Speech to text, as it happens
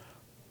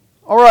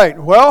All right,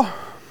 well,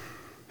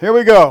 here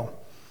we go.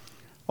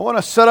 I want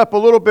to set up a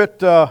little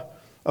bit a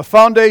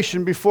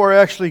foundation before I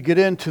actually get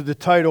into the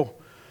title.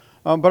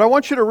 But I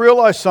want you to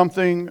realize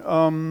something.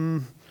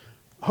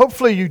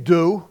 Hopefully you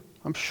do.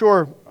 I'm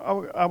sure,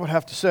 I would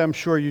have to say I'm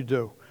sure you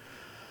do.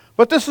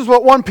 But this is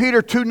what 1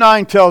 Peter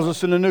 2:9 tells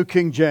us in the New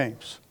King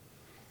James.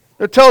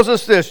 It tells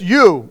us this: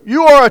 you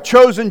are a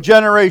chosen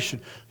generation.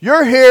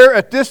 You're here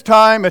at this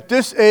time, at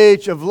this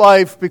age of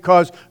life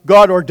because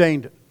God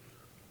ordained it.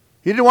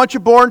 He didn't want you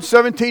born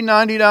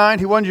 1799.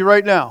 He wanted you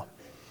right now.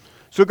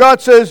 So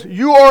God says,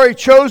 you are a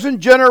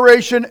chosen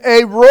generation,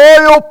 a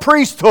royal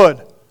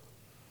priesthood.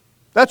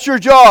 That's your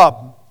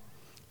job.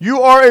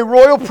 You are a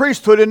royal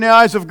priesthood in the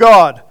eyes of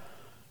God.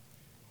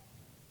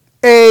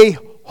 A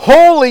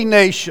holy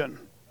nation.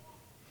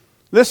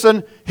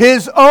 Listen,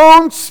 His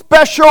own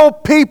special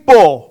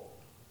people.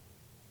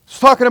 It's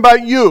talking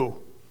about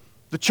you,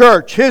 the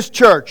church, His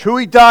church, who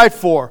He died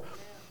for.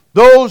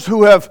 Those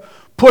who have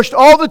pushed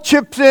all the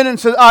chips in and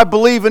said, I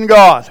believe in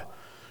God.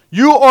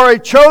 You are a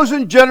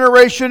chosen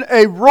generation,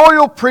 a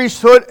royal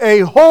priesthood, a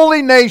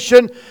holy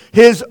nation,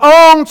 His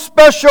own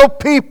special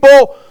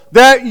people,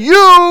 that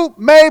you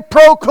may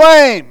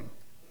proclaim.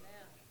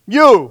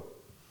 You.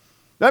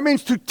 That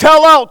means to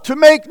tell out, to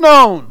make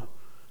known.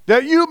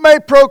 That you may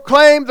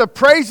proclaim the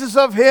praises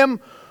of Him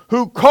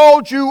who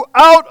called you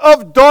out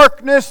of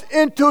darkness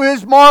into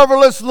His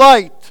marvelous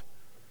light.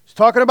 It's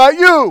talking about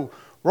you,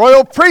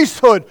 royal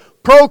priesthood,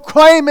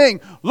 proclaiming,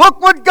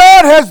 look what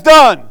God has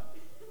done.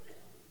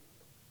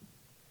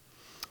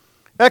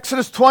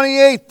 Exodus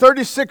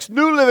 28:36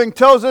 New Living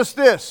tells us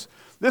this.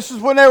 This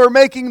is when they were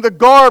making the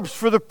garbs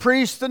for the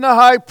priest and the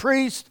high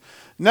priest.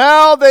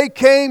 Now they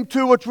came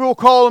to what we'll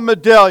call a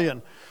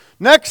medallion.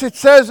 Next it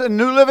says in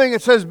New Living,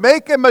 it says,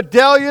 make a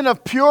medallion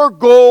of pure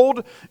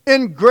gold,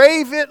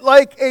 engrave it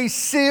like a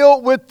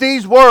seal with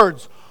these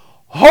words,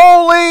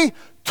 Holy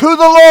to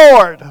the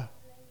Lord.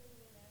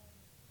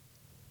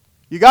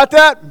 You got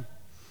that?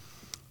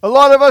 A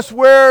lot of us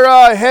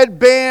wear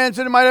headbands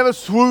and it might have a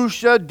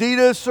swoosh,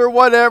 Adidas or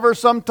whatever,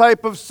 some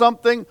type of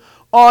something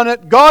on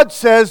it. God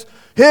says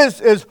His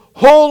is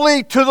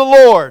holy to the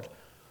Lord.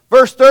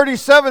 Verse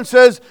 37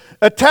 says,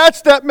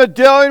 attach that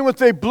medallion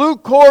with a blue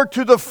cord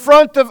to the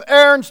front of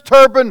Aaron's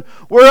turban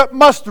where it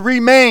must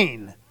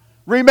remain.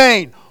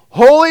 Remain.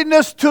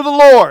 Holiness to the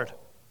Lord.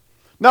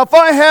 Now if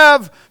I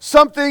have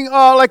something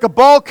like a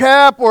ball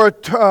cap or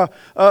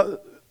a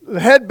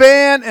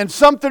headband and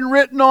something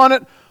written on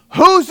it,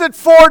 who's it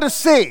for to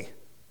see?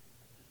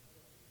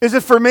 Is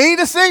it for me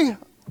to see?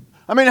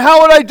 I mean,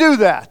 how would I do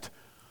that?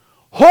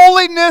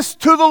 Holiness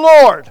to the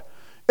Lord.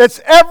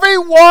 It's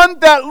everyone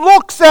that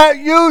looks at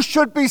you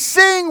should be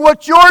seeing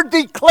what you're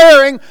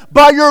declaring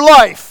by your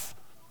life.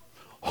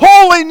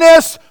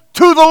 Holiness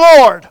to the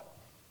Lord.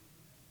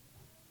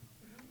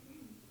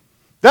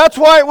 That's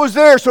why it was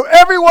there, so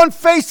everyone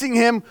facing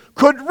Him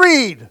could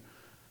read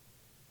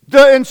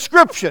the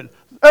inscription.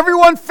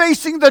 Everyone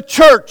facing the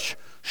church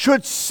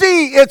should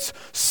see its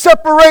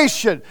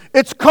separation,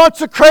 its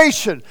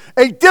consecration,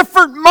 a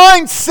different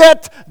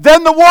mindset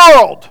than the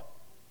world.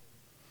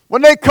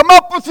 When they come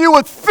up with you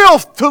with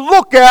filth to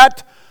look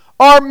at,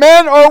 our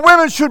men or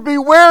women should be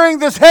wearing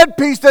this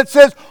headpiece that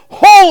says,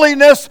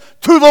 holiness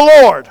to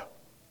the Lord.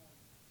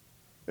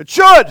 It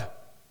should.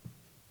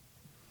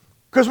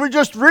 Because we're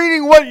just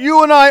reading what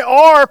you and I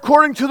are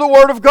according to the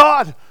Word of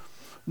God.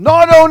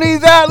 Not only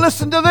that,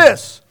 listen to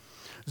this.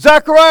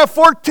 Zechariah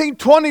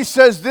 14:20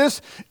 says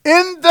this,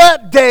 in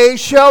that day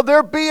shall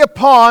there be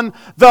upon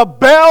the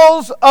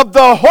bells of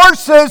the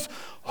horses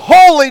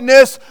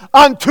holiness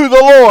unto the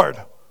Lord.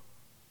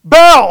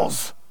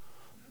 Bells.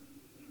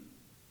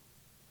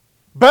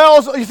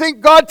 Bells, you think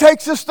God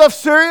takes this stuff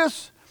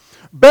serious?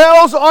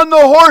 Bells on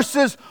the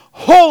horses,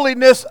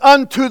 holiness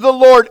unto the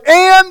Lord.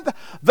 And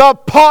the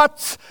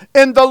pots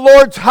in the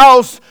Lord's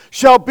house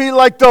shall be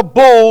like the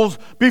bowls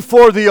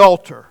before the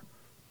altar.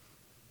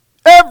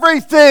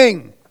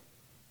 Everything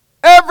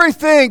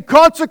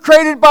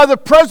consecrated by the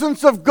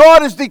presence of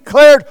God is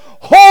declared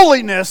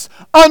holiness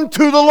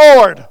unto the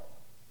Lord.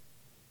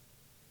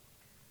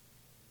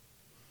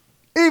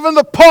 Even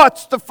the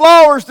pots, the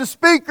flowers, the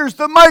speakers,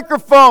 the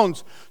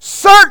microphones,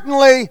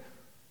 certainly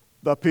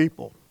the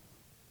people.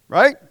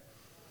 Right?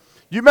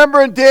 You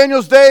remember in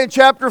Daniel's day in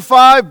chapter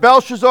 5,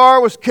 Belshazzar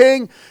was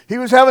king. He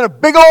was having a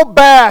big old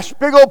bash,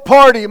 big old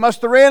party. He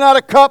must have ran out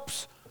of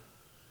cups.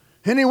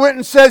 And he went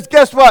and says,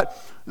 guess what?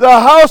 The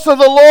house of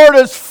the Lord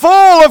is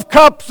full of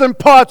cups and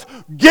pots.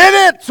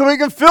 Get it so we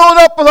can fill it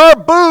up with our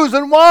booze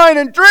and wine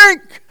and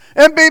drink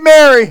and be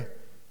merry.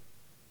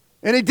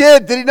 And he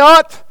did he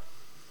not?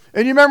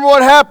 And you remember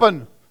what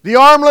happened? The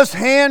armless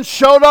hand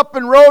showed up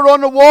and wrote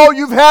on the wall,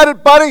 you've had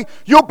it, buddy.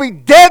 You'll be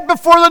dead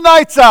before the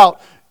night's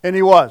out. And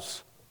he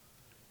was.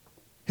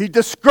 He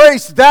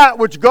disgraced that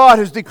which God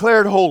has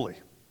declared holy.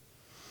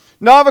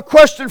 Now I have a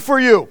question for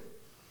you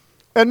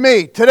and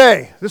me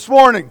today, this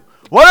morning.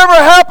 Whatever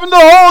happened to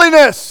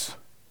holiness?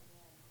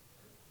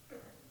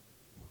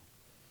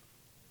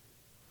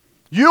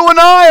 You and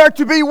I are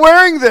to be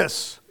wearing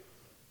this.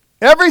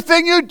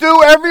 Everything you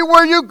do,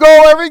 everywhere you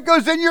go, everything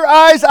goes in your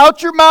eyes,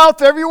 out your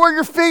mouth, everywhere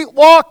your feet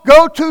walk,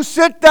 go to,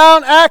 sit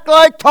down, act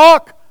like,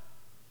 talk,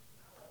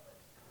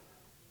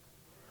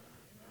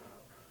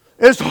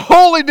 is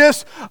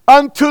holiness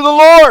unto the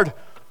Lord.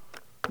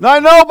 Now I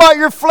know about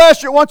your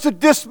flesh, it wants to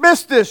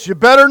dismiss this. You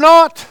better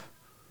not.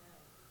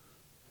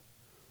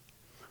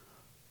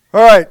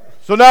 All right,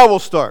 so now we'll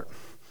start.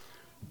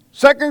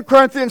 2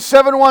 Corinthians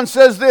 7:1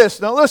 says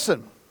this. Now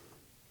listen,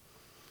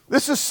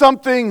 this is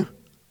something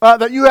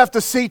that you have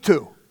to see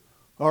to.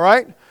 All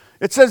right?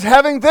 It says,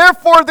 having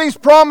therefore these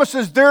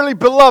promises, dearly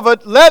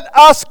beloved, let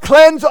us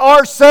cleanse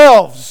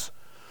ourselves.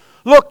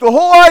 Look, the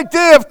whole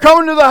idea of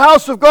coming to the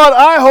house of God,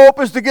 I hope,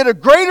 is to get a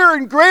greater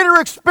and greater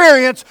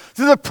experience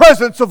to the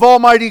presence of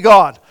Almighty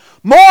God.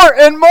 More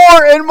and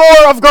more and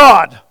more of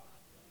God.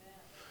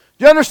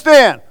 Do you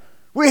understand?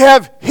 We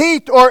have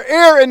heat or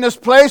air in this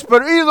place,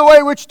 but either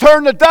way which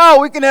turn the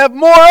dial, we can have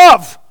more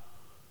of.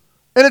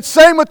 And it's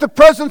same with the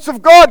presence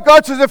of God.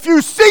 God says, if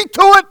you see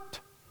to it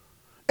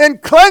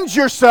and cleanse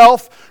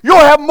yourself, you'll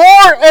have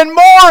more and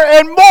more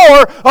and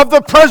more of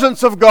the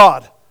presence of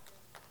God.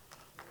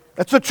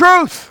 That's the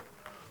truth.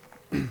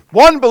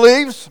 One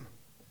believes,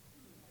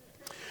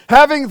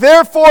 having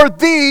therefore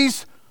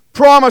these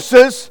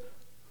promises,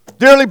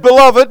 dearly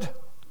beloved,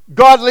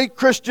 godly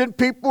Christian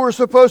people are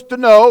supposed to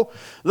know,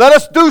 let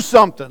us do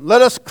something.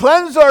 Let us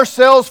cleanse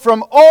ourselves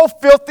from all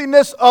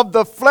filthiness of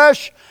the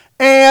flesh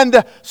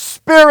and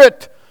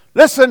spirit.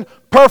 Listen,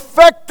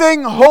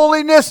 perfecting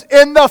holiness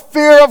in the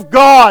fear of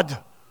God.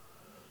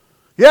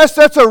 Yes,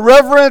 that's a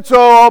reverence,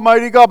 oh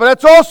Almighty God, but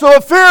that's also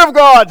a fear of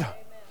God.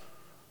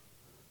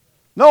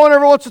 No one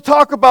ever wants to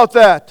talk about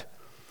that.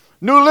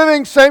 New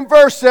Living, same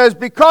verse says,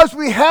 because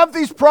we have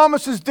these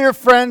promises, dear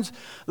friends,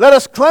 let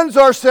us cleanse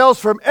ourselves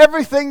from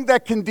everything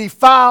that can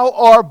defile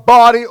our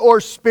body or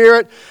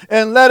spirit,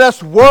 and let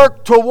us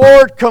work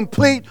toward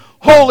complete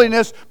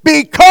holiness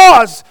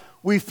because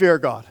we fear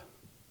God.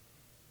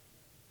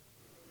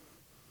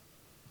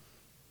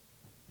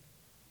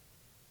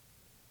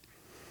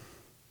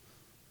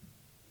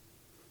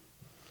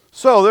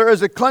 So there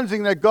is a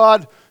cleansing that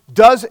God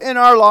does in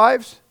our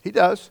lives. He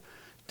does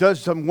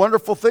some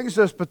wonderful things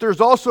to us, but there's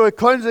also a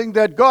cleansing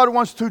that God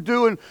wants to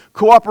do in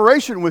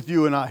cooperation with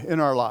you and I in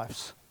our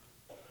lives.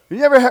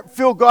 You ever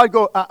feel God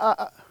go,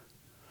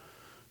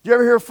 You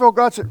ever feel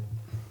God say,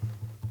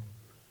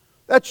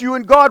 that's you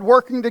and God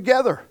working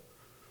together.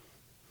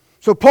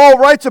 So Paul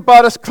writes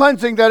about us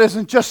cleansing that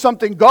isn't just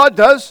something God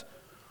does,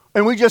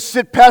 and we just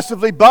sit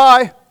passively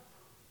by.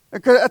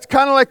 That's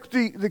kind of like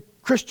the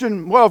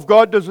Christian, well, if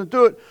God doesn't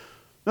do it.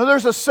 No,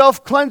 there's a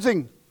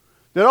self-cleansing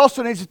that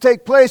also needs to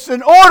take place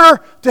in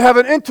order to have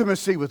an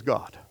intimacy with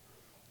God.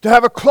 To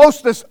have a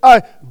closeness,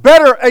 a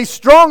better, a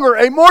stronger,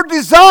 a more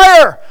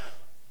desire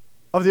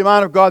of the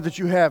amount of God that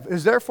you have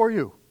is there for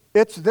you.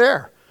 It's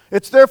there.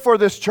 It's there for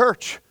this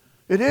church.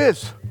 It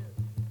is.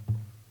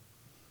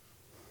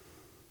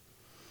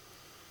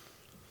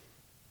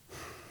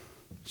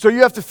 So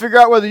you have to figure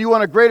out whether you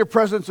want a greater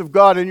presence of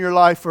God in your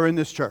life or in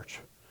this church.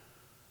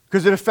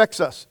 Because it affects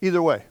us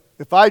either way.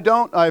 If I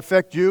don't, I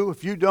affect you.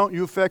 If you don't,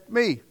 you affect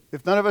me.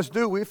 If none of us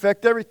do, we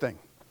affect everything.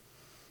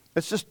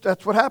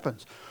 That's what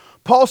happens.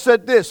 Paul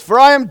said this, for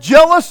I am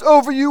jealous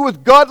over you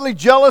with godly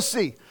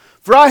jealousy.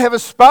 For I have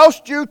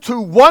espoused you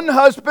to one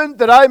husband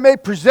that I may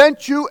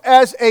present you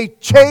as a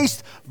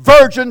chaste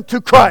virgin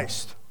to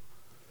Christ.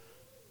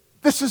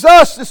 This is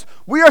us.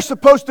 We are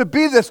supposed to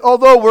be this.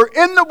 Although we're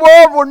in the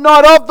world, we're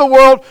not of the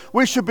world.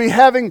 We should be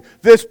having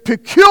this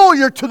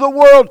peculiar to the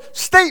world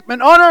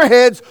statement on our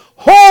heads,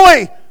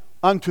 holy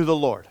unto the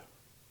Lord.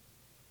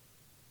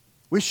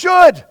 We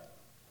should.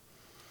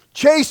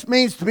 Chaste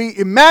means to be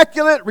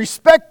immaculate,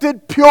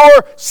 respected,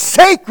 pure,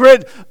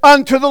 sacred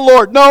unto the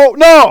Lord. No,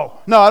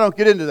 I don't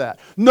get into that.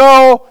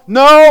 No.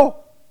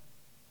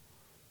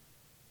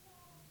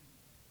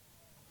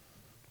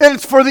 And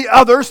it's for the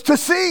others to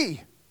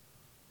see.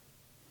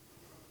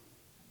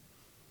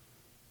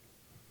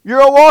 You're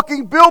a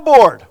walking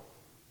billboard.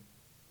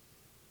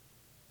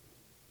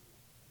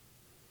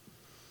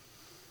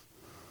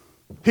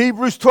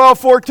 Hebrews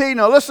 12:14.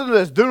 Now listen to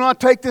this. Do not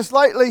take this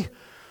lightly.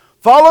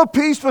 Follow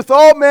peace with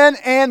all men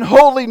and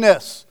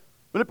holiness.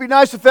 Wouldn't it be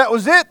nice if that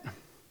was it?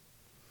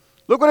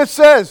 Look what it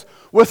says.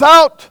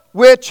 Without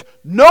which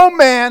no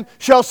man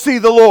shall see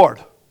the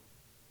Lord.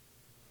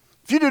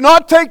 If you do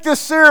not take this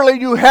seriously,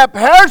 you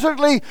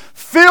haphazardly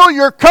fill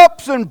your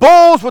cups and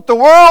bowls with the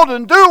world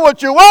and do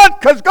what you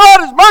want because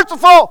God is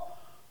merciful.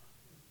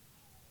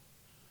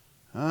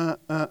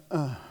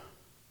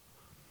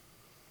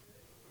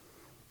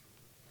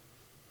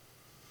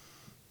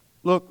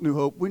 Look, New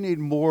Hope, we need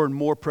more and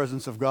more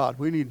presence of God.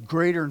 We need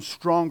greater and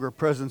stronger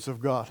presence of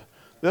God.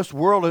 This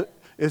world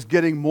is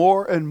getting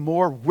more and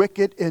more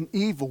wicked and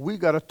evil. We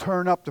got to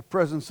turn up the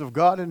presence of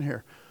God in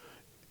here.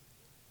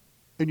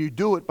 And you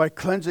do it by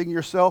cleansing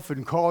yourself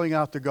and calling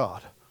out to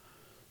God.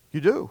 You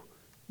do.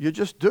 You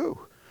just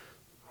do.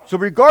 So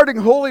regarding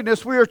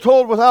holiness, we are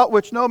told without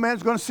which no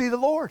man's going to see the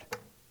Lord.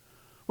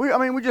 We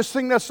just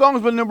sing that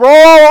song, when the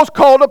roll's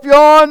called up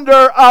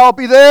yonder, I'll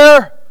be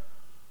there.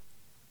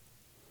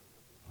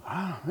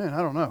 Man,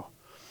 I don't know.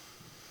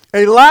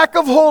 A lack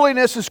of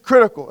holiness is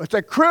critical. It's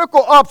a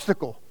critical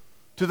obstacle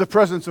to the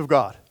presence of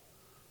God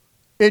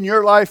in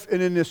your life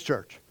and in this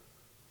church.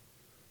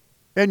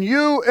 And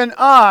you and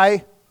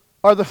I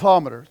are the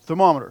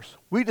thermometers.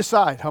 We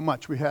decide how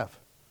much we have.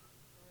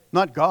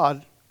 Not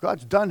God.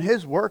 God's done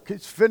His work.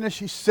 It's finished.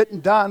 He's sitting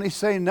down. He's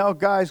saying, now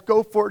guys,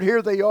 go for it.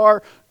 Here they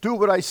are. Do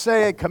what I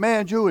say. I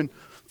command you and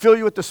fill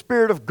you with the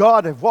Spirit of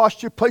God. I've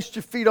washed you, placed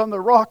your feet on the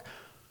rock.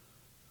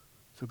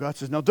 So God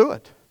says, now do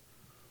it.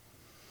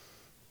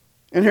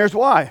 And here's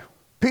why.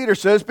 Peter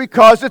says,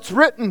 because it's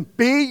written,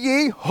 be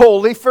ye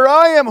holy, for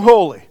I am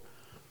holy.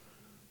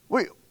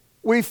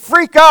 We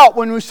freak out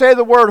when we say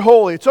the word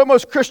holy. It's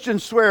almost Christian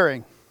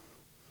swearing.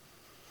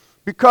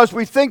 Because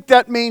we think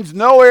that means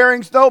no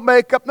earrings, no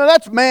makeup. No,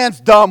 that's man's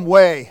dumb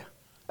way.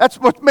 That's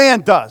what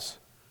man does.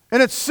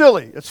 And it's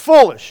silly. It's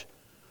foolish.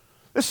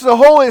 This is a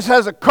holy, it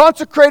has a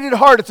consecrated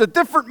heart. It's a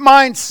different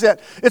mindset.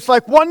 It's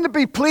like wanting to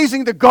be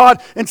pleasing to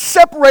God and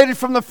separated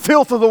from the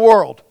filth of the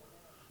world.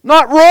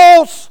 Not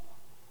rules,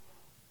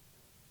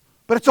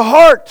 but it's a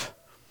heart.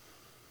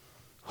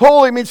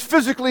 Holy means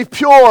physically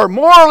pure,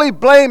 morally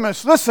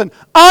blameless. Listen,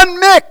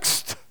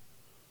 unmixed.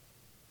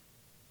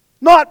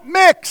 Not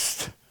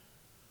mixed.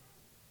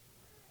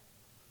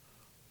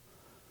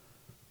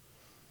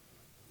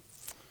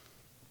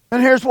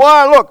 And here's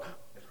why. Look,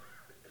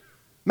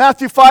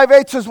 Matthew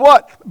 5:8 says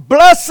what?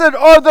 Blessed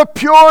are the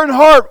pure in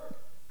heart.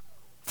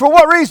 For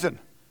what reason?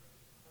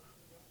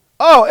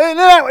 Oh,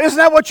 isn't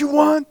that what you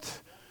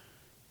want?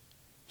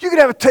 You can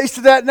have a taste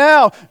of that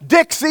now.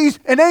 Dick sees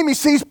and Amy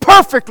sees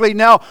perfectly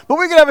now. But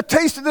we can have a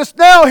taste of this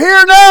now,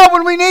 here now,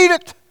 when we need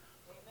it.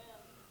 Amen.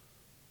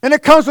 And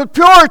it comes with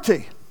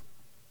purity.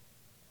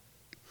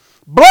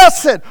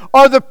 Blessed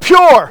are the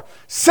pure,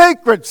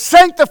 sacred,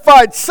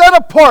 sanctified, set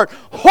apart,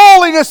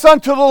 holiness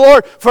unto the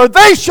Lord, for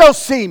they shall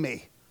see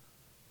me.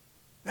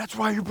 That's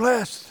why you're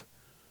blessed.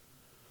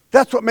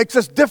 That's what makes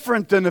us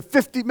different than the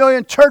 50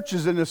 million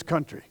churches in this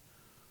country.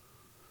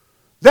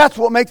 That's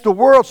what makes the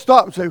world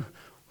stop and say,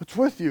 what's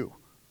with you?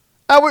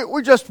 And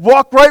we just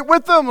walk right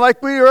with them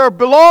like we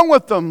belong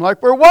with them,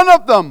 like we're one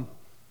of them.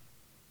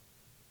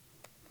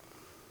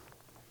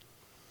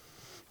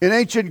 In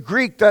ancient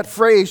Greek, that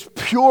phrase,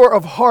 pure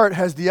of heart,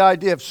 has the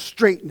idea of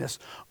straightness,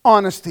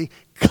 honesty,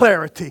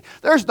 clarity.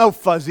 There's no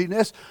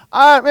fuzziness.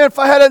 If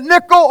I had a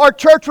nickel, our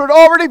church would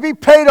already be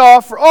paid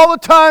off for all the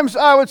times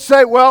I would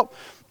say, well,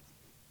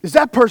 is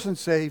that person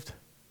saved?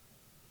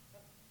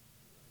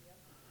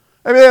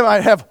 I mean, they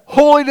might have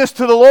holiness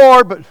to the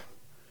Lord, but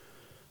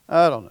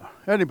I don't know.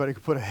 Anybody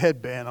could put a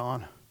headband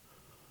on.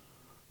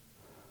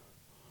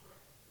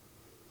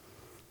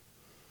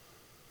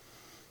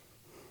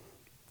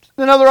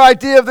 Another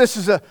idea of this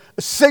is a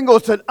single.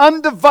 It's an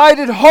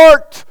undivided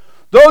heart.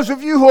 Those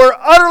of you who are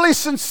utterly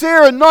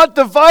sincere and not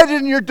divided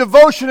in your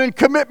devotion and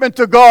commitment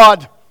to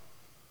God,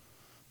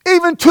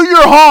 even to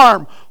your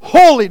harm,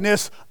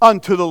 holiness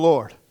unto the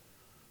Lord.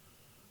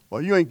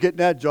 Well, you ain't getting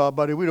that job,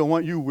 buddy. We don't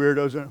want you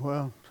weirdos.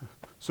 Well,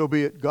 so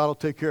be it. God will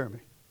take care of me.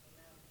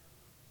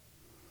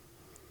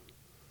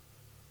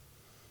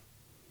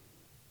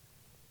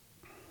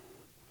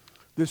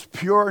 This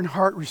pure in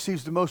heart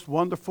receives the most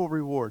wonderful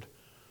reward,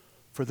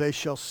 for they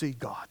shall see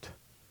God.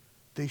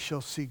 They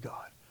shall see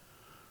God.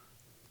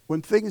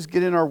 When things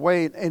get in our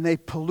way and they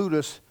pollute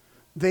us,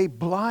 they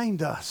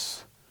blind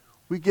us.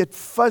 We get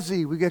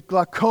fuzzy. We get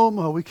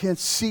glaucoma. We can't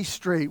see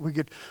straight. We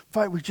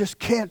just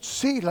can't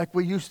see like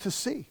we used to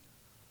see.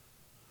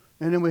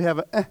 And then we have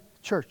a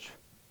church.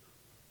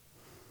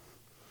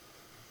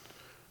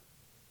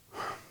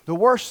 The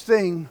worst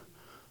thing,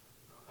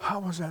 how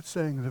was that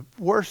saying? The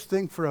worst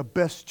thing for a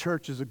best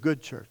church is a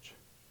good church.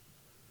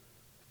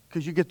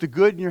 Because you get the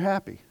good and you're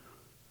happy.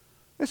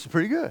 This is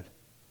pretty good.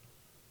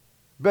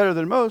 Better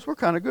than most. We're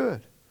kind of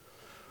good.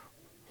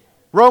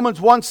 Romans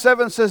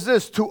 1:7 says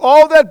this, to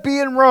all that be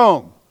in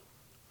Rome,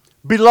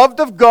 beloved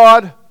of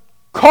God,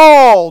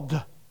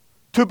 called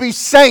to be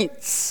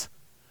saints.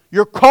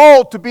 You're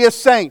called to be a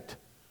saint.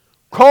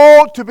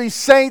 Called to be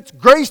saints.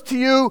 Grace to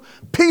you.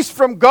 Peace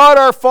from God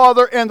our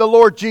Father and the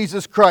Lord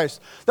Jesus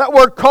Christ. That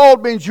word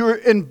called means you're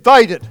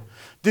invited.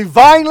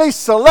 Divinely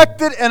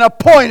selected and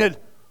appointed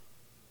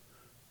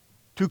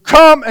to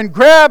come and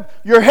grab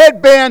your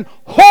headband,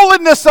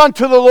 holiness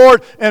unto the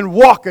Lord, and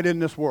walk it in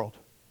this world.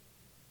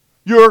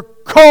 You're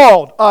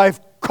called. I've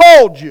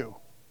called you.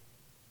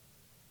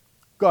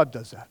 God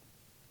does that.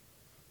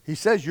 He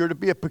says you're to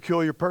be a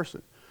peculiar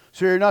person.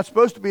 So you're not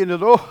supposed to be into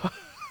the,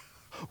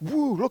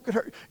 woo, look at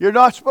her. You're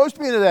not supposed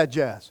to be into that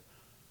jazz.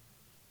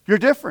 You're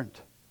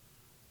different.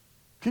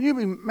 Can you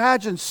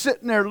imagine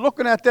sitting there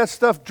looking at that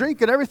stuff,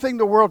 drinking everything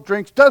the world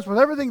drinks, does with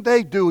everything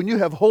they do, and you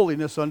have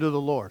holiness unto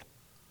the Lord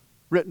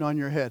written on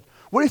your head?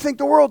 What do you think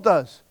the world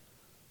does?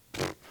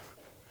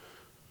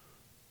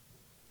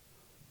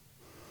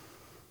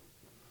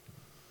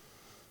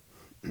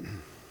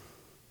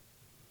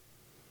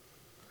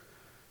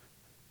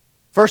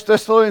 1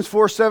 Thessalonians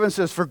 4:7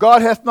 says, for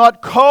God hath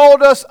not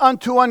called us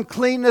unto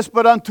uncleanness,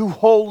 but unto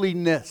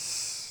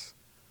holiness.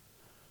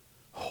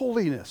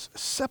 Holiness,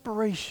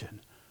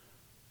 separation.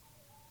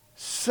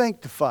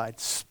 sanctified,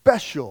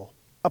 special,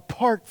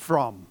 apart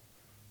from,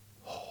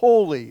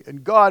 holy.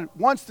 And God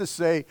wants to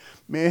say,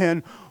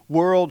 man,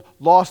 world,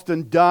 lost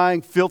and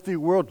dying, filthy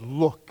world,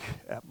 look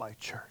at my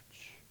church.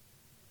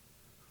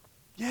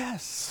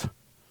 Yes.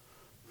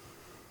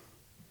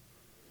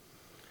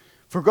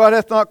 For God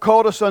hath not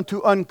called us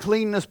unto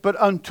uncleanness, but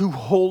unto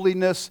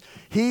holiness.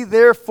 He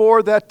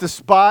therefore that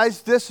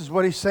despised, this is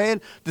what he's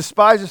saying,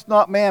 despiseth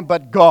not man,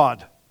 but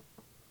God.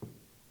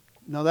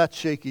 Now that's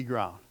shaky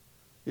ground.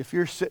 If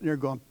you're sitting there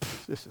going,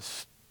 this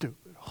is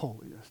stupid,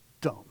 holiness,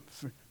 dumb.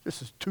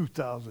 This is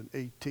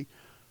 2018.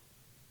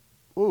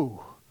 Ooh.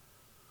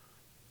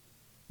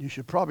 You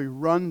should probably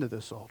run to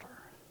this altar.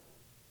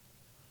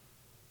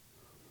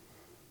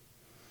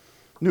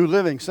 New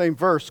Living, same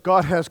verse.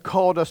 God has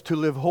called us to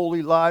live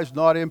holy lives,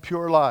 not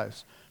impure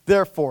lives.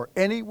 Therefore,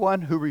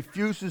 anyone who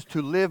refuses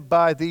to live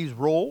by these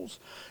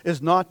rules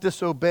is not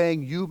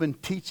disobeying human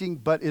teaching,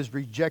 but is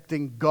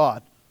rejecting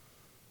God,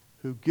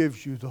 who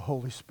gives you the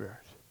Holy Spirit.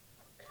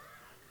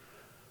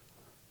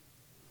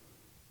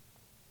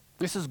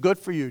 This is good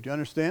for you. Do you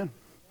understand?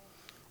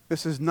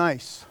 This is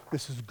nice.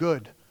 This is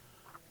good.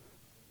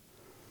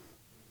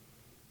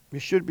 You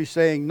should be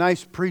saying,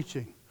 nice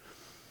preaching.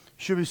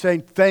 You should be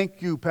saying,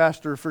 thank you,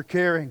 Pastor, for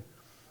caring.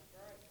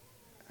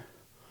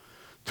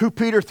 2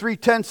 Peter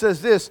 3:10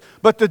 says this,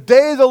 but the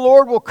day of the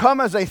Lord will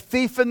come as a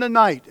thief in the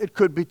night. It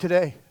could be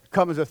today.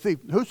 Come as a thief.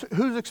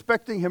 Who's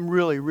expecting him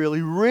really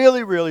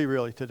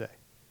today?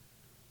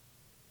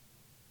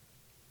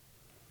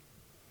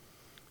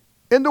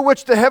 Into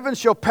which the heavens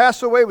shall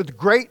pass away with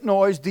great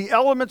noise, the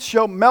elements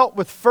shall melt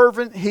with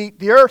fervent heat,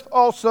 the earth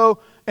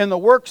also and the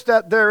works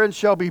that therein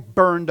shall be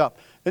burned up.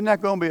 Isn't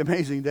that going to be an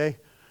amazing day?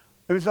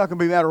 It's not going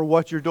to be a matter of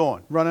what you're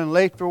doing. Running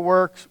late for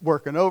work,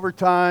 working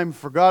overtime,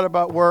 forgot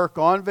about work,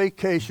 on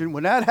vacation.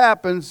 When that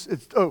happens,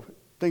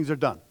 things are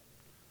done.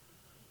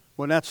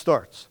 When that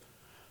starts.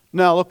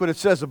 Now look what it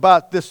says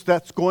about this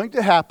that's going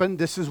to happen.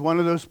 This is one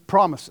of those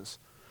promises.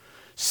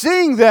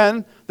 Seeing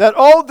then that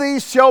all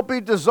these shall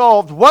be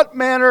dissolved, what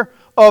manner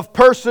of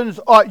persons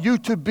ought you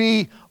to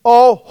be?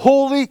 All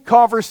holy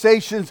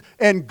conversations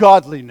and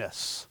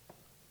godliness.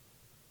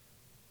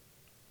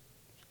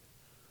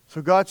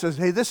 So God says,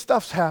 hey, this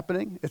stuff's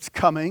happening. It's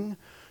coming.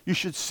 You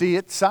should see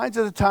it. Signs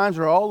of the times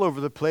are all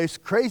over the place.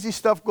 Crazy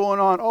stuff going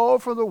on all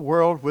over the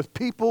world with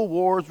people,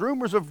 wars,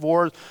 rumors of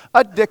wars,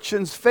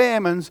 addictions,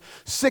 famines,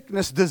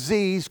 sickness,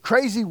 disease,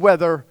 crazy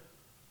weather.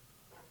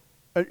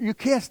 You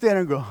can't stand there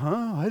and go,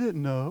 I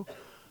didn't know.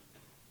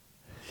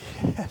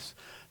 Yes,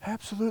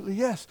 absolutely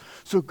yes.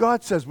 So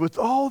God says, with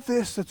all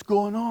this that's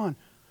going on,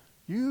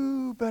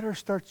 you better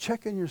start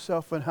checking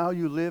yourself on how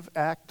you live,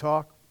 act,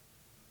 talk,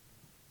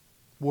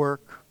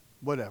 work,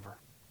 whatever.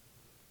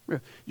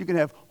 You can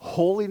have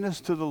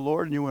holiness to the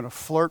Lord and you want to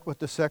flirt with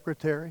the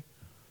secretary.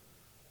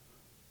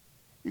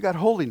 You got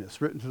holiness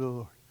written to the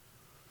Lord.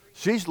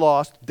 She's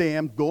lost,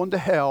 damned, going to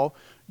hell.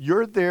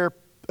 You're there,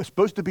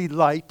 supposed to be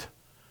light,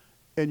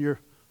 and you're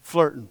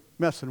flirting,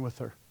 messing with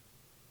her.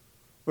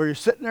 Or you're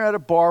sitting there at a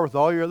bar with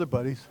all your other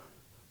buddies,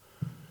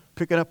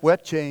 picking up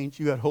wet change.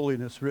 You got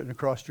holiness written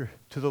across to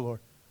the Lord.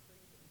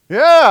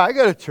 Yeah, I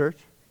got a church.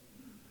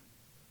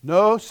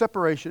 No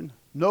separation,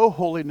 no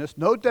holiness,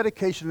 no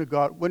dedication to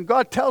God. When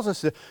God tells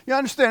us this, you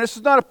understand, this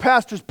is not a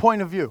pastor's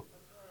point of view.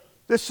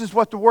 This is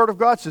what the Word of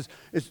God says.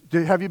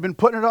 Have you been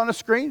putting it on the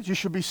screens? You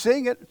should be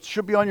seeing it. It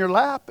should be on your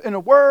lap in a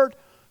word.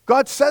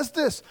 God says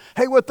this.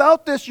 Hey,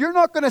 without this, you're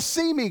not going to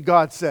see me,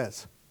 God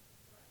says.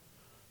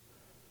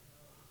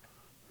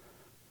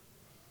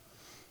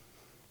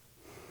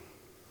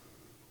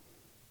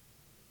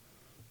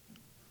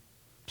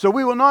 So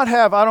we will not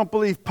have, I don't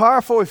believe,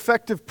 powerful,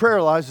 effective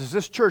prayer lives as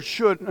this church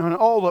should, and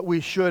all that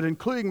we should,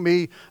 including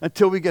me,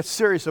 until we get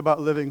serious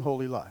about living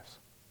holy lives.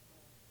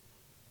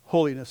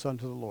 Holiness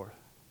unto the Lord.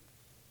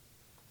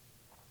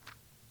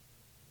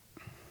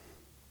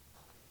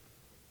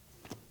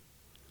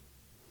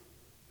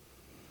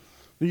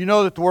 You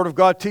know that the Word of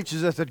God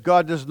teaches us that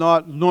God does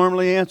not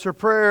normally answer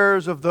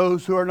prayers of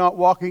those who are not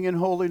walking in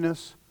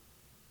holiness.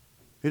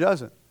 He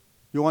doesn't.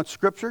 You want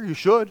Scripture? You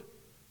should.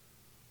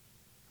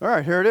 All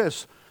right, here it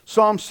is.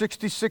 Psalm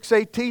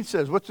 66:18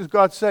 says, what does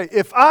God say?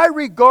 If I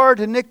regard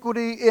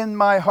iniquity in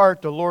my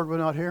heart, the Lord will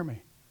not hear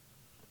me.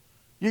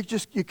 You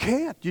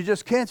can't. You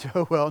just can't say,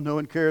 oh, well, no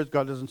one cares.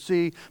 God doesn't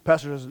see.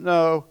 Pastor doesn't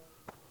know.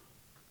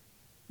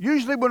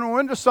 Usually when we're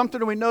into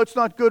something and we know it's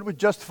not good, we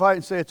justify it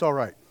and say it's all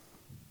right.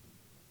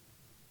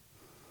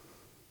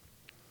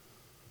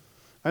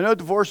 I know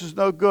divorce is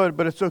no good,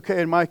 but it's okay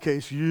in my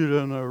case. You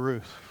don't know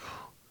Ruth.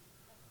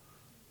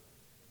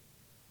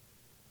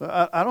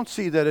 I don't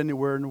see that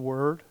anywhere in the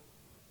Word.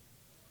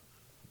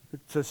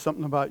 It says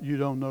something about you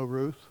don't know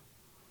Ruth.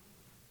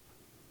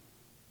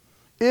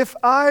 If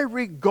I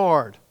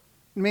regard,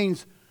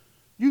 means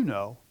you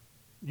know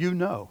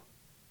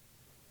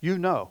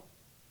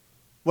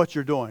what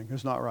you're doing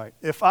is not right.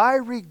 If I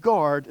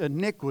regard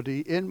iniquity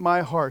in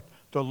my heart,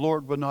 the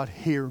Lord will not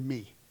hear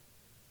me.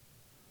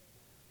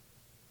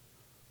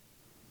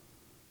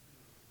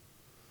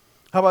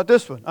 How about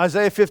this one?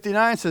 Isaiah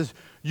 59 says,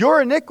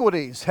 Your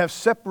iniquities have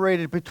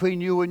separated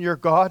between you and your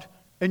God,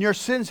 and your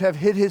sins have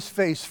hid his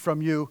face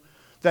from you,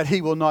 that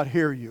he will not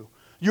hear you.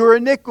 Your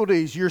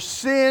iniquities, your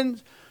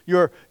sins,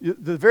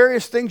 the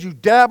various things you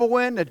dabble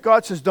in that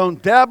God says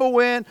don't dabble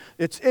in,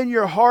 it's in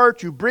your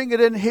heart, you bring it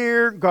in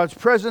here, God's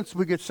presence,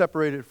 we get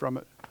separated from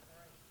it.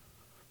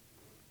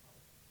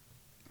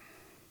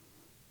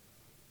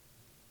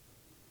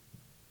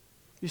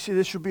 You see,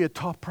 this should be a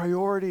top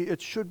priority. It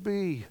should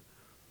be.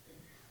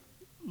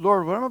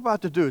 Lord, what I'm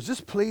about to do, is this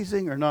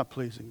pleasing or not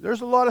pleasing?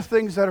 There's a lot of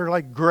things that are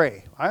like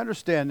gray. I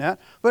understand that.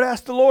 But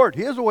ask the Lord.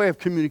 He has a way of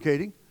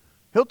communicating.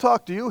 He'll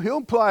talk to you. He'll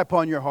imply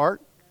upon your heart.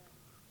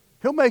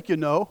 He'll make you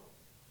know.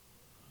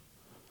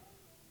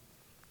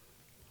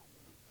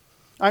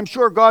 I'm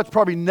sure God's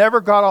probably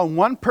never got on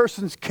one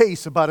person's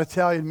case about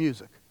Italian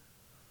music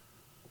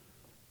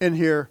in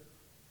here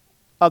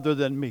other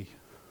than me.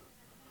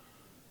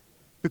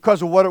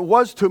 Because of what it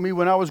was to me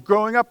when I was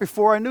growing up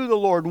before I knew the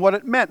Lord, and what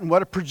it meant, and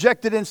what it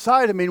projected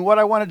inside of me, and what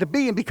I wanted to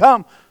be and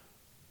become.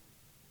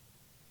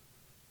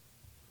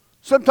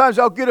 Sometimes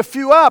I'll get a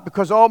few out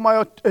because all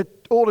my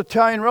old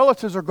Italian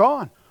relatives are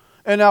gone.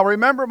 And I'll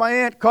remember my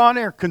Aunt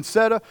Connie or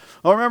Concetta.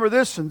 I'll remember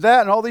this and that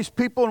and all these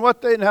people and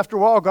what they, and after a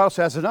while God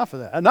says, enough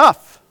of that.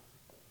 Enough.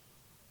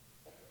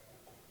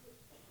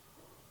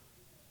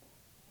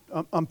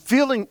 I'm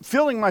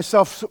feeling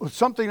myself with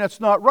something that's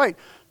not right.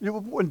 It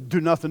wouldn't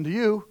do nothing to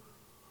you.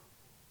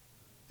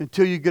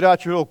 Until you get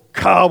out your little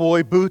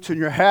cowboy boots and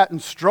your hat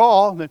and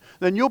straw,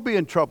 then you'll be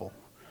in trouble.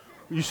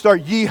 You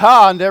start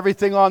yee-hawing to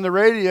everything on the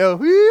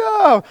radio.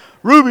 Yee-haw!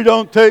 Ruby,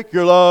 don't take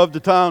your love to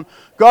town.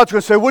 God's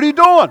going to say, what are you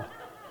doing?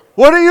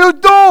 What are you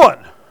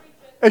doing?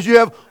 As you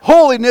have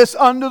holiness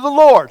unto the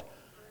Lord.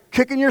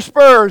 Kicking your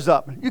spurs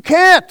up. You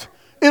can't.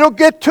 It'll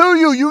get to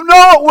you. You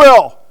know it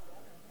will.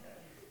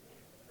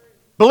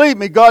 Believe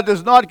me, God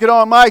does not get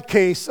on my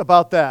case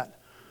about that.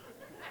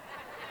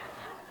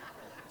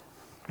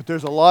 But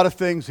there's a lot of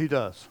things he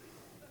does.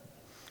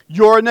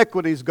 Your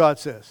iniquities, God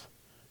says.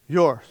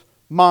 Yours.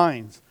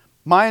 Mine's.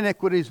 My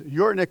iniquities,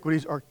 your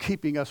iniquities are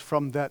keeping us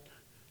from that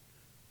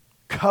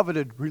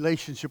coveted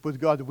relationship with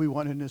God that we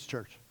want in this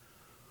church.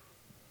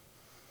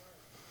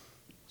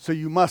 So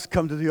you must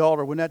come to the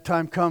altar when that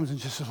time comes and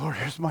just say, Lord,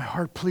 here's my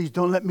heart. Please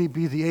don't let me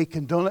be the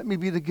Achan. Don't let me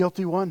be the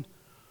guilty one.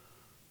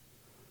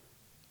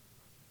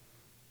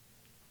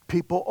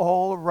 People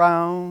all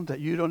around that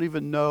you don't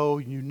even know,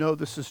 you know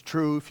this is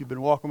true if you've been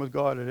walking with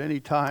God at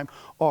any time,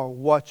 are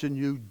watching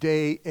you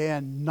day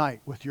and night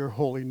with your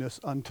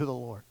holiness unto the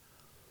Lord.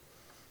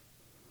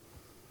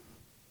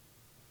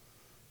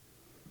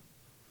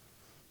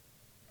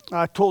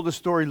 I told this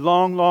story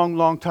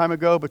long time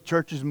ago, but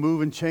churches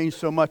move and change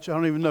so much, I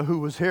don't even know who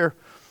was here.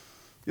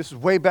 This is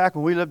way back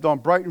when we lived on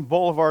Brighton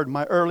Boulevard in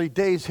my early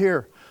days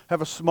here.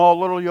 Have a small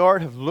little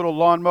yard, have a little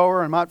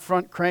lawnmower, and I'm out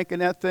front cranking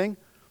that thing.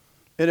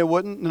 And it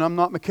wouldn't, and I'm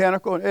not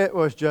mechanical, and it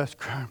was just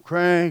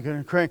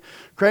cranking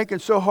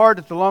so hard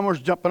that the lawnmower's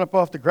jumping up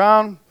off the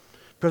ground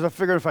because I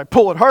figured if I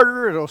pull it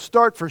harder, it'll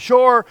start for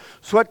sure,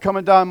 sweat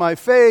coming down my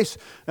face,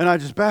 and I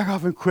just back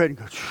off and quit and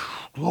go,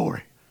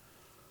 glory.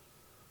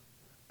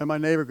 And my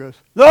neighbor goes,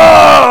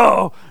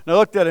 no! And I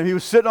looked at him. He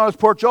was sitting on his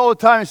porch all the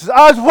time. He says,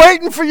 I was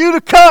waiting for you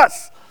to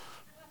cuss.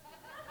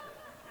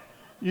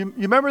 You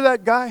remember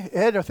that guy,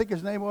 Ed, I think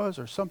his name was,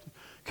 or something?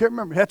 Can't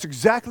remember. That's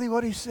exactly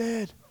what he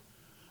said.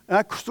 And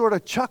I sort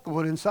of chuckled,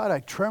 but inside I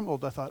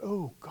trembled. I thought,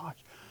 oh, gosh,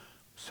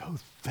 I'm so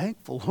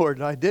thankful, Lord,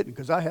 that I didn't,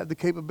 because I had the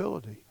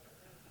capability.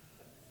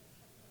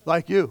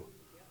 Like you.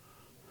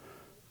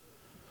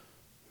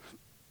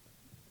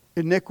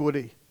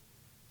 Iniquity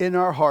in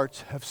our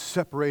hearts have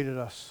separated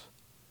us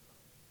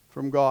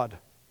from God.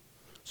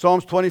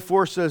 Psalms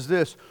 24 says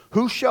this,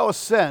 who shall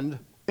ascend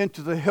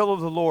into the hill of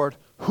the Lord?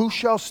 Who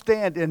shall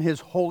stand in his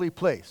holy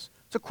place?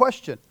 It's a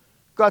question.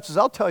 God says,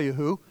 I'll tell you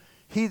who.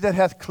 He that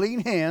hath clean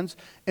hands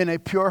and a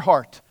pure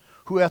heart,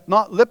 who hath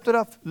not lifted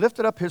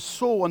up his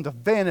soul unto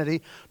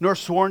vanity, nor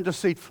sworn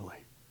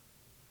deceitfully.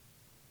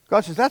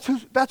 God says,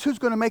 that's who's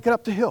going to make it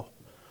up the hill.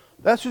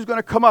 That's who's going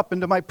to come up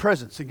into my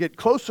presence and get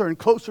closer and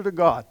closer to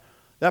God.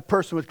 That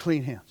person with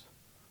clean hands.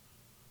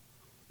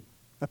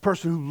 That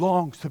person who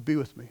longs to be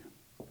with me.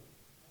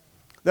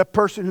 That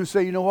person who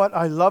say, you know what,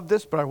 I love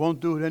this, but I won't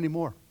do it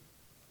anymore.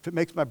 If it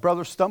makes my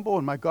brother stumble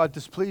and my God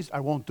displeased, I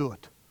won't do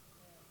it.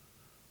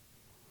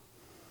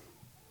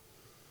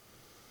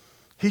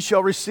 He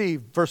shall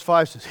receive, verse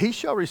 5 says, he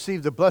shall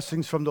receive the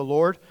blessings from the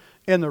Lord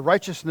and the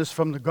righteousness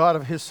from the God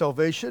of his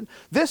salvation.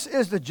 This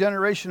is the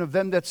generation of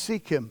them that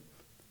seek him,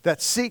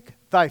 that seek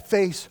thy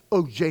face,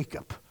 O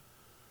Jacob.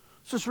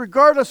 So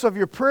regardless of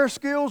your prayer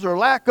skills or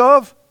lack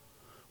of,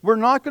 we're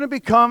not going to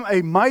become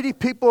a mighty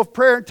people of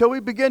prayer until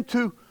we begin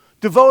to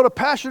devote a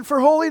passion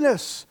for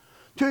holiness.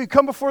 Until you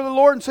come before the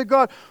Lord and say,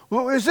 God,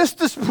 well, is this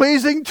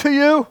displeasing to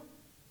you?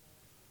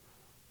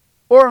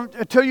 Or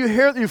until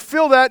you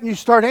feel that and you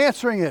start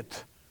answering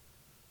it.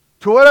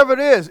 To whatever it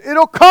is,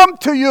 it'll come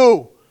to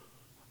you.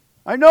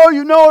 I know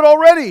you know it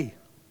already.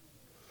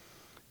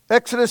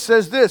 Exodus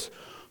says this,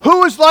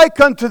 who is like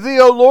unto thee,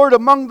 O Lord,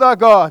 among thy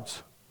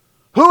gods?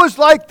 Who is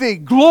like thee,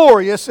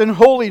 glorious in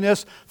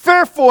holiness,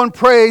 fearful in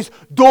praise,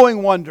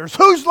 doing wonders?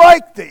 Who's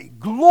like thee,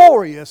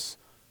 glorious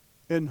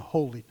in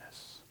holiness?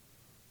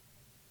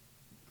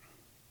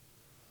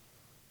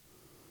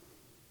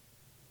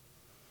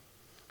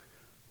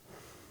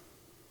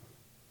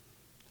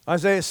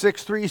 Isaiah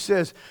 6:3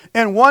 says,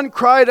 and one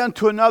cried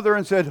unto another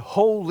and said,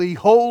 holy,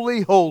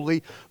 holy,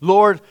 holy,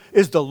 Lord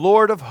is the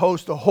Lord of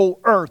hosts. The whole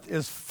earth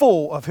is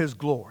full of his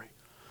glory.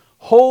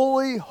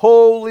 Holy,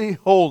 holy,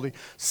 holy.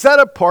 Set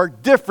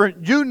apart,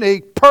 different,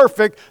 unique,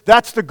 perfect.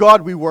 That's the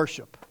God we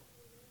worship.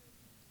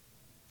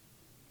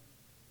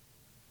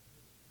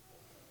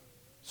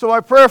 So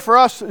my prayer for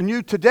us and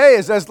you today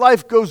is, as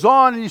life goes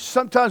on, and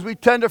sometimes we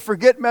tend to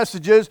forget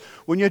messages,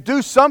 when you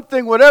do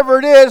something, whatever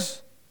it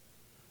is,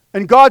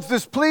 and God's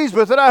displeased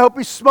with it, I hope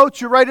he smote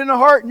you right in the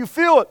heart and you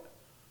feel it.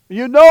 And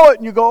you know it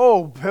and you go,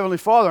 oh, Heavenly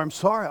Father, I'm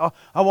sorry.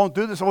 I won't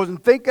do this. I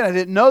wasn't thinking. I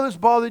didn't know this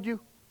bothered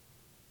you.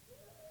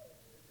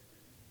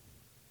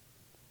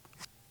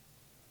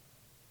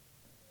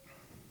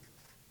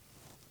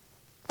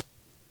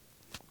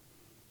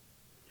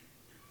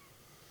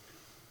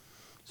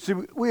 See,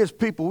 we as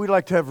people, we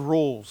like to have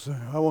rules.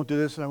 I won't do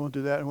this and I won't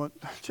do that.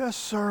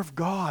 Just serve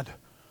God.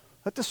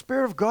 Let the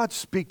Spirit of God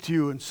speak to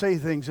you and say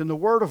things in the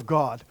Word of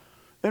God.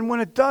 And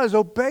when it does,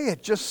 obey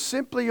it. Just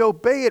simply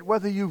obey it,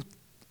 whether you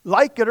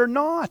like it or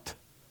not.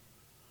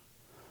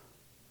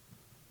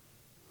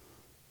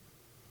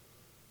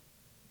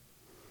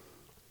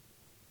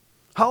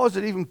 How is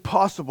it even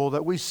possible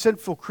that we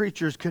sinful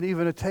creatures can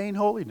even attain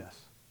holiness?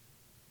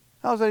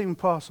 How is that even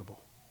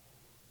possible?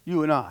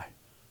 You and I.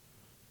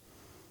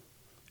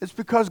 It's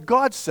because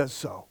God says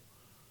so.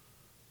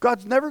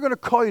 God's never going to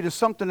call you to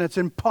something that's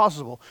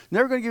impossible.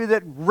 Never going to give you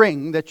that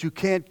ring that you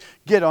can't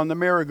get on the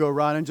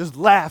merry-go-round and just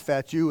laugh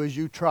at you as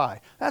you try.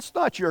 That's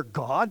not your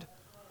God.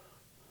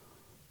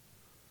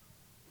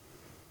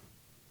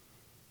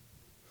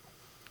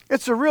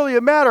 It's really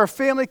a matter of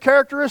family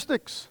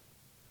characteristics.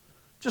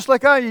 Just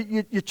like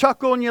you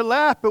chuckle and you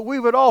laugh, but we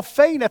would all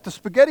faint at the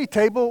spaghetti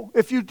table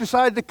if you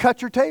decided to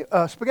cut your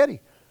spaghetti.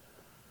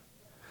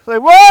 Say,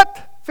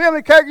 what?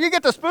 Family character, you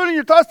get the spoon in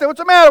your toast, what's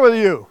the matter with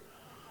you?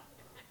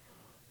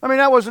 I mean,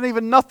 that wasn't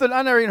even nothing.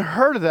 I never even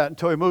heard of that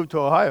until we moved to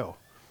Ohio.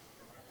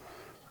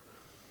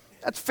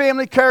 That's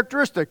family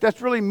characteristic.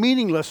 That's really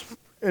meaningless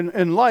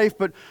in life,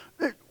 but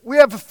we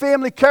have a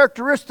family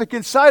characteristic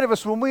inside of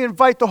us when we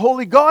invite the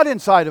Holy God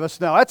inside of us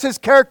now. That's his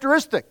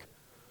characteristic.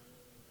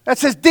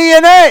 That's his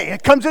DNA.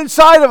 It comes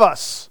inside of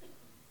us.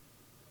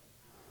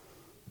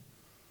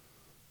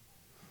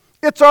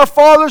 It's our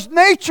Father's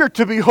nature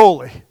to be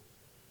holy.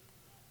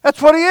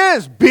 That's what he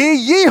is. Be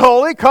ye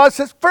holy, because it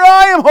says, for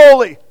I am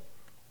holy.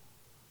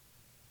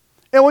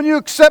 And when you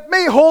accept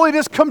me,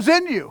 holiness comes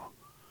in you.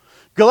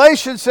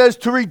 Galatians says,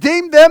 to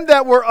redeem them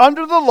that were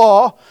under the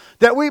law,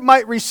 that we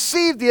might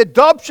receive the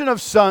adoption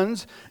of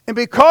sons. And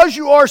because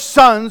you are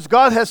sons,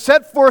 God has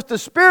set forth the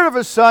Spirit of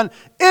his Son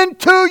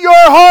into your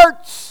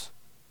hearts.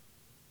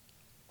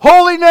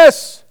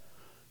 Holiness,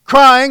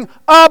 crying,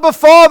 Abba,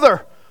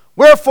 Father.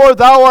 Wherefore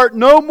thou art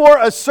no more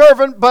a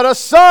servant, but a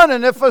son.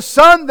 And if a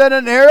son, then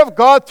an heir of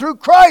God through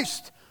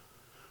Christ.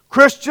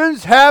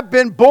 Christians have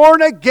been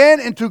born again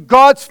into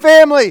God's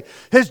family.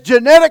 His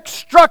genetic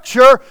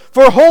structure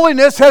for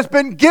holiness has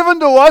been given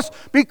to us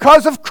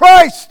because of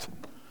Christ.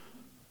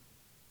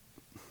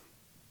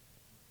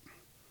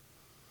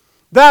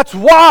 That's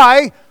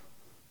why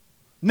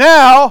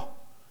now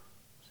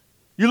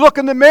you look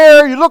in the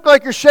mirror, you look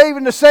like you're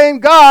shaving the same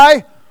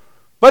guy,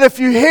 but if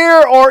you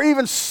hear or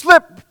even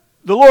slip,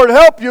 the Lord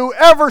help you,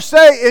 ever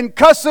say in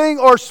cussing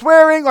or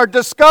swearing or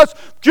disgust,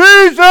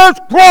 Jesus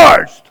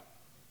Christ.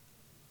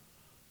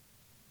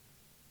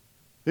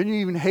 Didn't you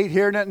even hate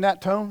hearing that in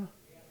that tone?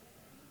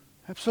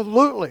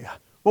 Absolutely.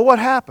 Well, what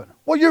happened?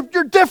 Well, you're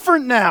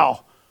different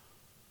now.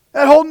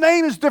 That whole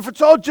name is different.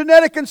 It's all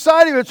genetic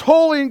inside of you. It's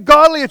holy and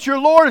godly. It's your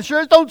Lord. It's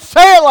yours. Don't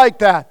say it like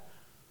that.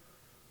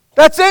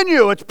 That's in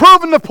you. It's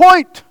proven the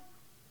point.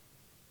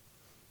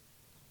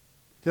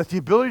 That the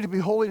ability to be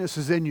holiness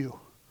is in you.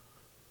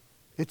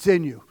 It's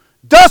in you.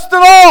 Dust it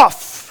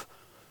off.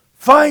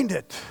 Find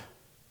it.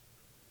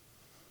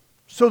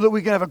 So that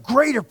we can have a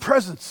greater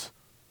presence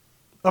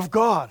of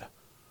God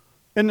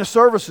in the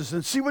services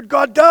and see what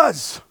God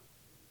does.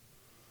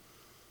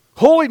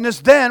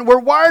 Holiness then, we're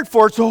wired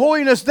for it, so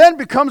holiness then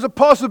becomes a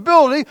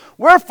possibility,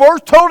 wherefore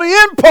it's totally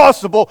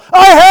impossible.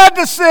 I had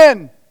to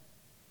sin.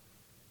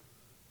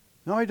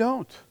 No, I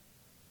don't.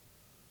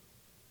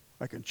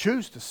 I can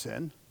choose to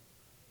sin.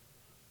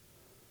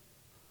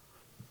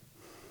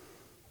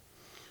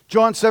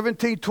 John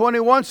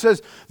 17:21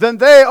 says, then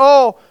they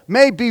all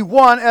may be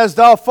one as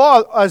thou,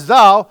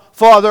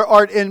 Father,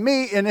 art in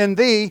me and in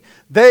thee,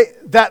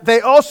 that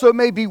they also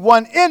may be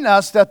one in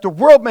us, that the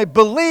world may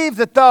believe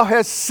that thou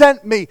hast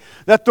sent me.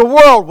 That the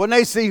world, when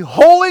they see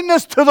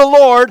holiness to the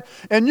Lord,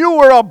 and you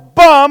were a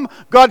bum,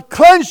 God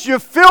cleansed you,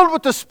 filled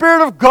with the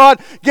Spirit of God,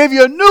 gave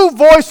you a new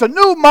voice, a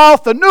new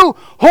mouth, a new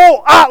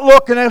whole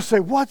outlook, and they'll say,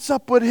 what's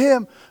up with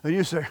him? And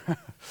you say,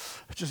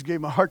 I just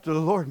gave my heart to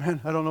the Lord, man.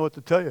 I don't know what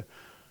to tell you.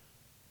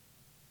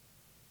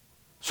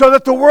 So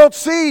that the world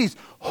sees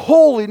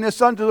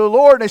holiness unto the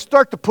Lord, and they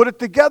start to put it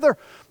together.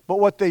 But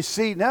what they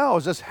see now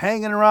is us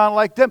hanging around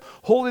like them.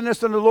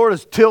 Holiness unto the Lord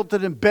is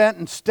tilted and bent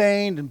and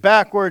stained and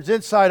backwards,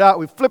 inside out.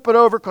 We flip it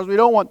over because we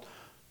don't want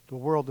the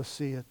world to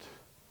see it.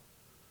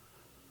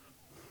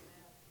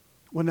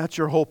 When that's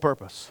your whole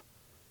purpose.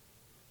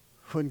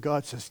 When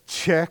God says,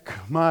 check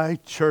my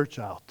church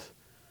out.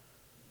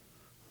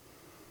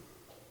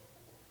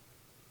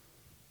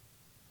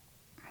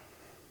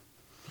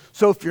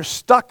 So if you're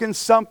stuck in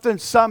something,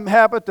 some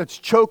habit that's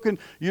choking,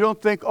 you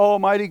don't think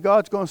Almighty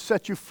God's going to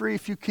set you free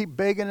if you keep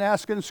begging,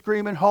 asking,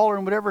 screaming,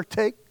 hollering, whatever it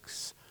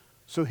takes,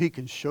 so He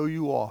can show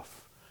you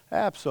off.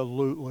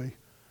 Absolutely.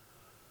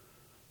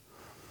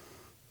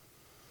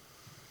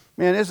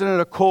 Man, isn't it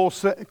a cool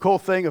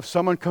thing if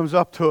someone comes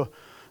up to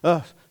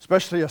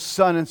especially a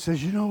son and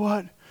says, you know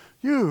what?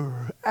 You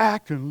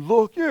act and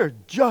look, you're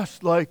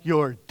just like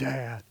your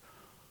dad.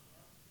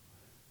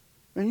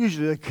 And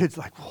usually the kid's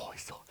like, oh,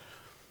 he's so...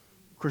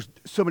 Of course,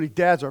 so many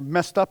dads are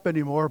messed up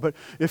anymore, but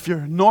if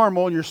you're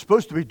normal and you're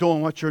supposed to be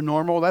doing what you're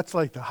normal, that's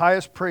like the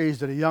highest praise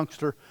that a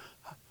youngster.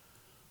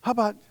 How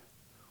about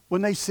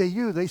when they say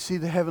you, they see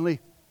the Heavenly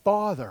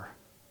Father.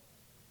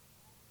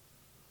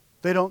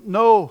 They don't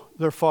know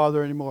their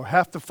father anymore.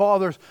 Half the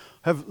fathers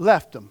have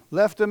left them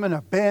and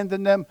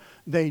abandoned them.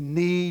 They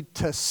need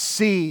to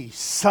see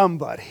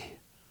somebody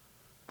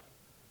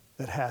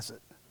that has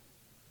it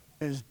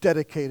and is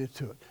dedicated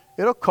to it.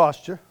 It'll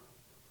cost you.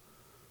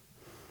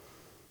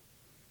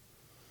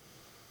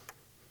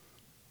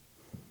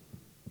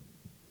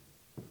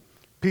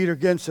 Peter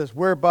again says,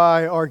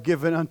 whereby are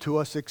given unto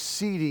us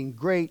exceeding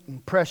great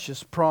and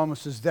precious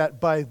promises, that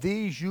by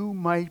these you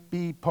might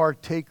be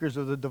partakers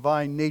of the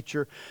divine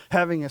nature,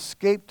 having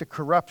escaped the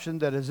corruption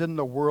that is in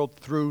the world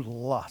through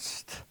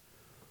lust.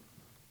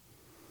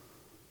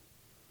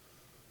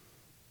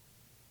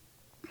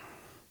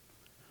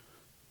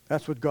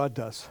 That's what God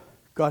does.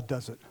 God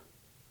does it.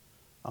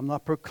 I'm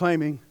not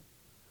proclaiming,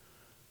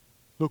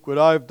 look what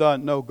I've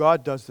done. No,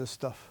 God does this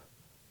stuff.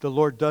 The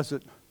Lord does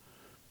it.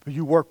 But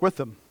you work with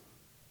Him.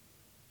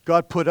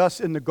 God put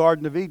us in the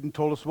Garden of Eden,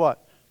 told us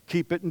what?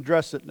 Keep it and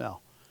dress it now.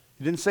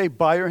 He didn't say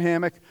buy your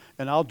hammock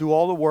and I'll do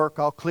all the work.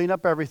 I'll clean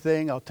up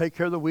everything. I'll take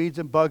care of the weeds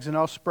and bugs and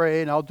I'll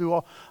spray and I'll do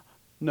all.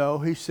 No,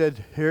 He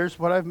said, here's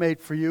what I've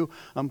made for you.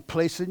 I'm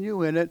placing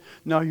you in it.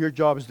 Now your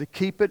job is to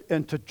keep it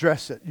and to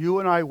dress it. You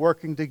and I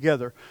working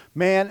together.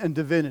 Man and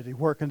divinity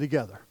working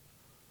together.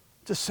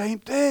 It's the same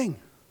thing.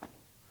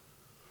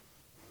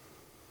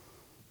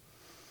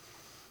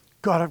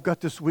 God, I've got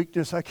this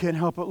weakness. I can't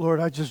help it, Lord.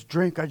 I just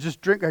drink. I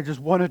just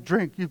want to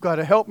drink. You've got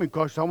to help me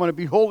because I want to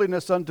be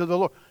holiness unto the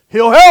Lord.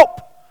 He'll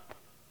help.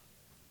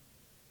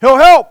 He'll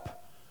help.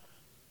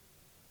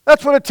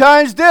 That's what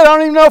Italians did. I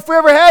don't even know if we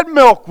ever had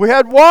milk. We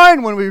had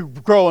wine when we were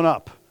growing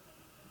up.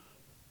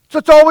 So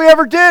that's all we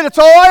ever did. It's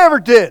all I ever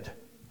did.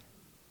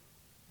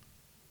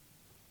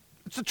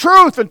 It's the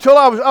truth until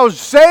I was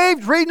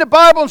saved, reading the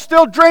Bible, and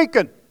still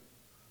drinking.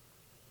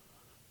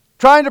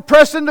 Trying to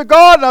press into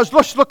God, and I was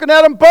just looking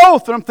at them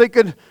both, and I'm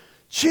thinking,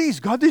 geez,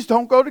 God, these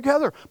don't go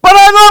together. But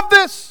I love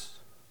this.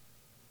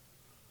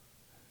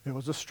 It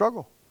was a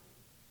struggle.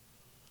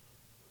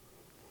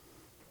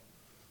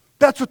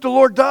 That's what the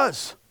Lord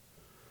does.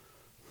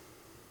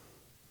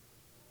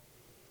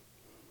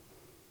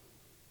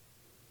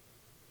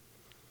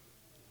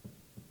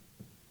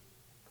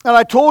 And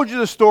I told you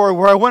the story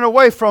where I went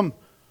away from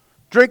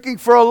drinking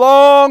for a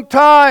long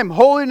time,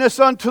 holiness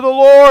unto the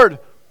Lord.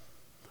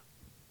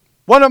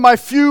 One of my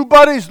few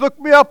buddies looked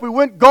me up. We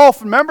went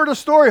golfing. Remember the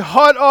story?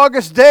 Hot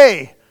August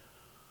day.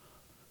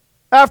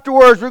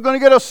 Afterwards, we were going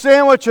to get a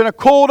sandwich and a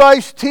cold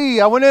iced tea.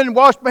 I went in and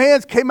washed my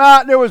hands, came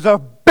out, and there was a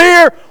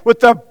beer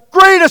with the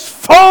greatest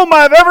foam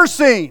I've ever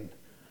seen.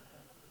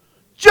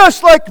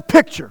 Just like the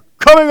picture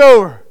coming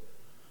over.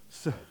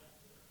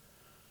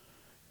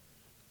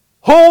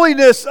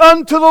 Holiness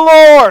unto the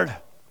Lord.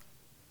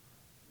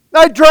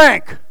 I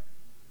drank.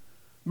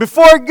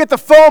 Before I could get the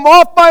foam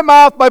off my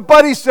mouth, my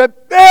buddy said,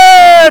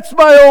 it's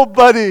my old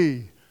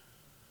buddy.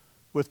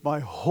 With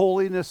my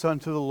holiness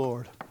unto the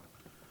Lord.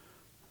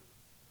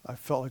 I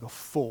felt like a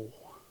fool.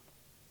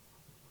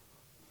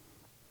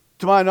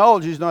 To my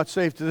knowledge, he's not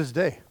saved to this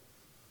day.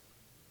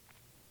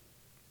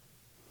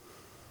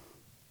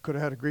 Could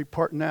have had a great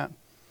part in that.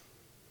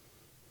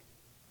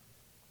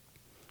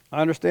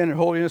 I understand that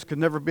holiness could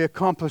never be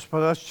accomplished by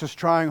us just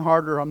trying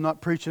harder. I'm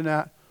not preaching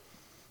that.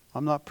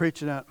 I'm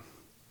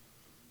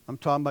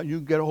talking about you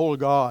can get a hold of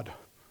God.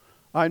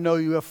 I know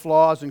you have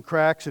flaws and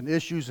cracks and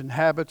issues and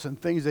habits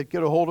and things that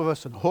get a hold of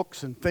us and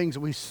hooks and things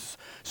that we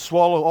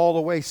swallow all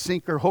the way,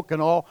 sinker, hook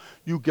and all.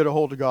 You get a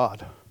hold of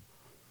God.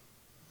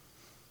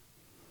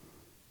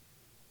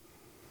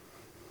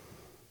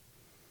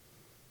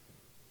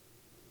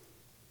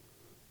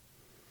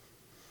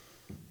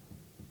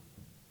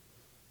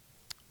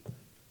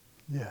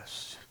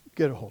 Yes,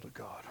 get a hold of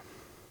God.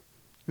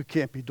 We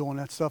can't be doing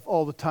that stuff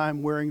all the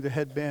time, wearing the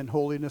headband,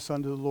 holiness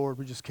unto the Lord.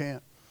 We just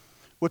can't.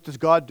 What does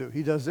God do?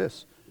 He does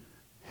this.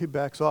 He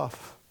backs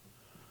off.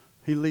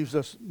 He leaves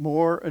us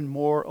more and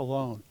more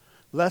alone.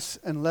 less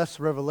and less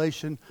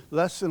revelation,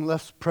 less and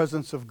less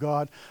presence of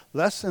God,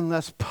 less and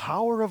less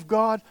power of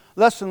God,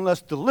 less and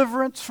less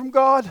deliverance from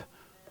God.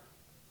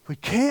 We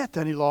can't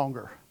any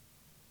longer.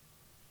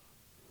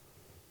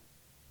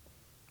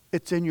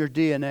 It's in your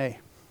DNA.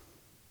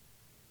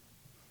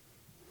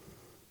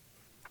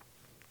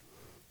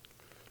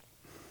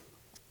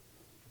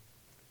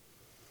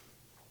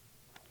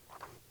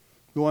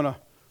 You want to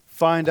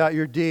find out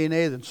your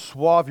DNA, then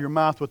swab your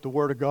mouth with the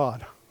Word of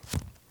God.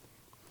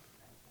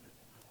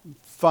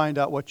 Find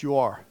out what you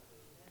are.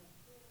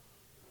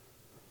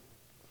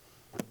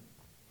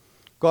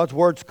 God's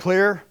Word's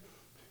clear.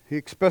 He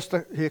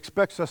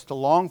expects us to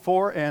long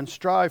for and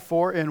strive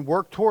for and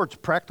work towards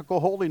practical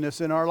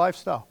holiness in our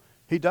lifestyle.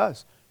 He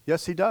does.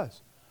 Yes, He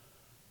does.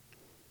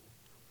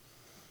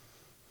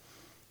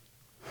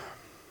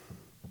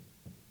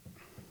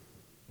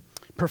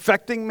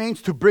 Perfecting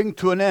means to bring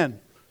to an end,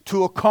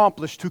 to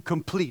accomplish, to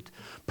complete.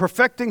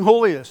 Perfecting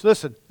holiness.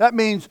 Listen, that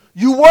means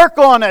you work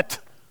on it.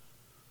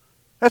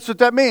 That's what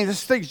that means.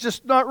 This thing's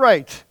just not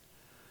right.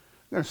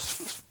 I'm going to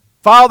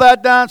file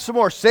that down some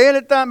more. Sand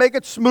it down, make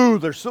it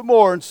smoother, some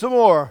more and some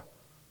more.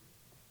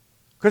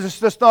 Because it's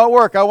just not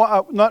work.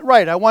 Not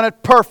right. I want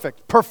it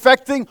perfect.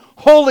 Perfecting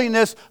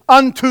holiness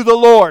unto the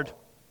Lord.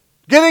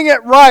 Getting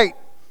it right.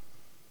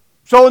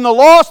 So when the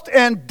lost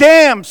and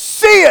damned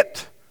see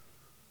it,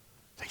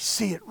 they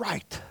see it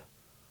right.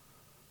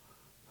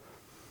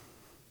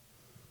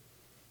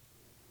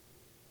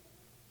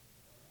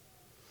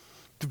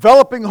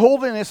 Developing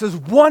holiness is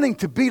wanting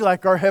to be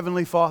like our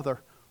Heavenly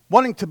Father.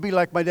 Wanting to be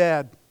like my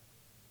dad.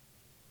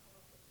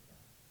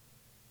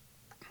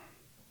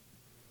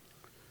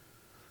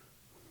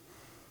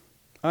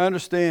 I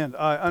understand,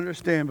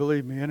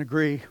 believe me, and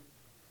agree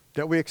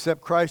that we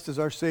accept Christ as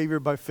our Savior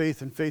by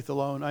faith and faith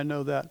alone. I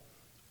know that.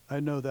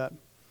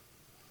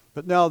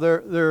 But now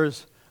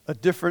there's a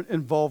different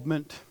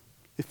involvement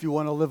if you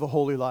want to live a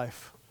holy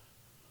life.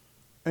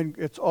 And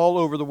it's all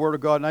over the Word of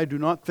God, and I do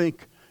not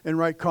think in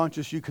right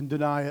conscience you can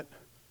deny it.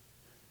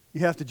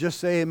 You have to just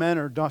say amen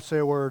or not say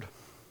a word.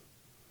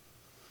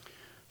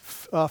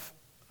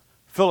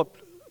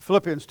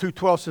 Philippians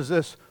 2:12 says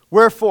this,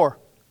 "Wherefore,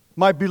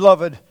 my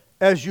beloved,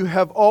 as you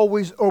have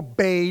always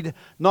obeyed,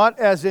 not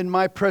as in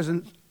my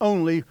presence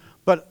only,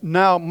 but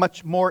now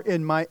much more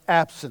in my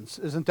absence."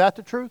 Isn't that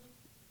the truth?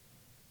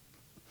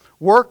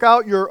 Work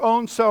out your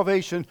own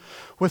salvation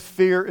with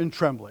fear and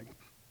trembling.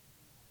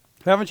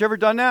 Haven't you ever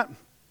done that?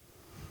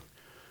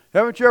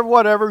 Haven't you ever,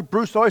 whatever,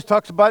 Bruce always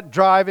talks about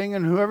driving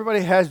and who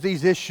everybody has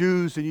these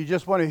issues and you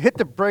just want to hit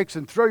the brakes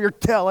and throw your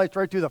taillights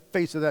right through the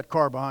face of that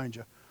car behind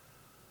you.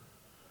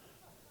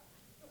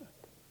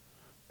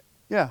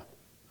 Yeah.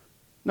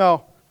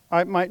 No,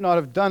 I might not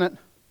have done it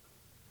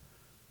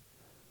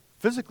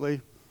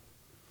physically,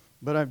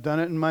 but I've done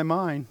it in my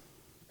mind.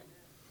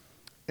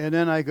 And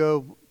then I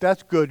go,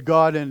 that's good,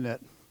 God, isn't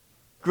it?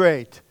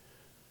 Great.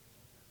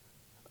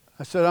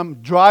 I said, I'm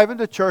driving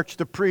to church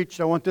to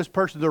preach. I want this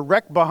person to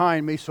wreck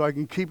behind me so I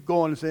can keep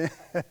going and say,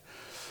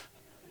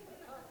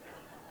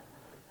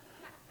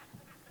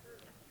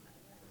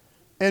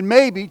 and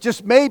maybe,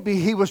 just maybe,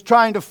 he was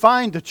trying to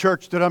find the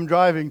church that I'm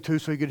driving to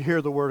so he could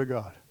hear the Word of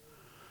God.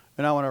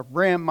 And I want to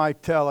ram my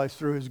taillights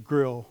through his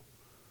grill.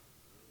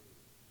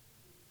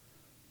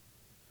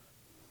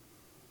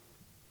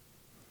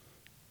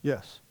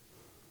 Yes.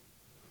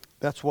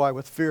 That's why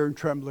with fear and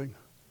trembling.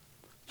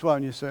 That's why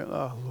when you say,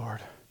 oh,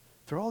 Lord,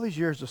 after all these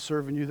years of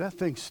serving you, that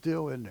thing's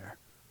still in there.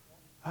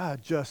 I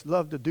just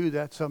love to do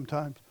that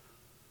sometimes.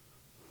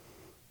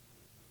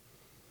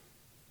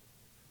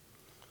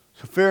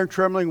 So fear and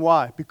trembling,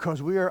 why?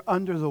 Because we are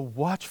under the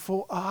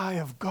watchful eye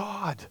of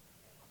God.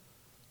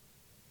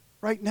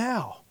 Right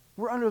now,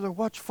 we're under the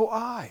watchful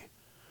eye.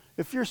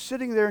 If you're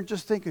sitting there and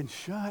just thinking,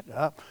 shut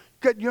up,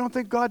 you don't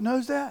think God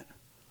knows that?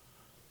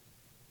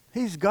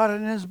 He's got it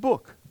in his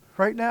book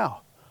right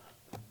now.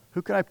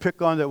 Who can I pick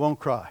on that won't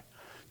cry?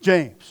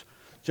 James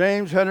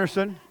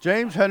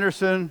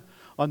Henderson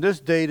on this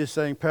date is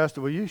saying,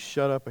 Pastor, will you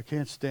shut up? I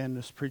can't stand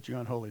this preaching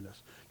on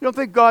holiness. You don't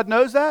think God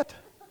knows that?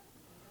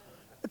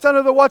 It's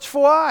under the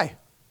watchful eye.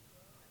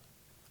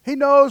 He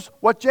knows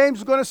what James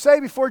is going to say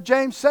before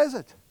James says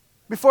it.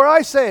 Before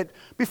I say it.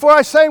 Before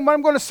I say what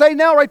I'm going to say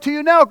now, right to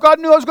you now. God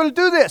knew I was going to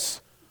do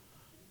this.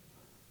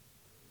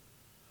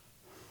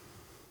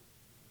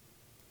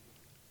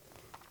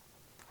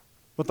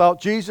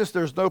 Without Jesus,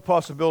 there's no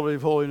possibility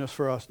of holiness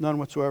for us. None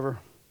whatsoever.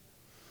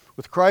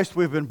 With Christ,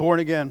 we've been born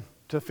again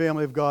to the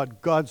family of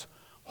God. God's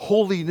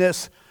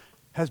holiness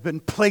has been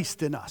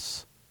placed in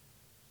us.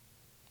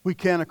 We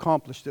can't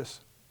accomplish this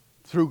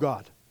through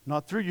God.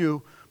 Not through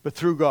you, but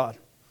through God.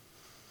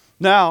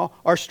 Now,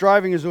 our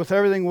striving is with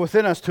everything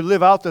within us to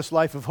live out this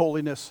life of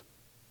holiness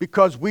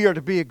because we are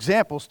to be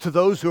examples to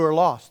those who are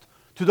lost,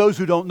 to those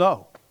who don't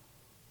know.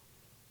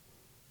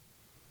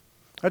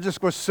 I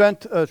just was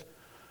sent a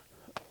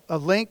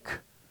link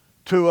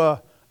to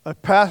a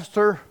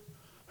pastor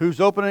who's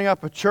opening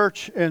up a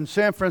church in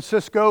San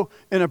Francisco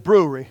in a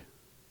brewery.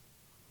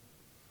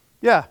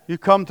 Yeah, you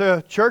come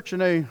to church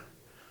and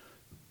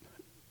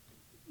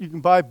you can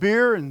buy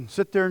beer and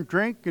sit there and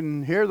drink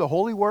and hear the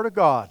holy word of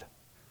God.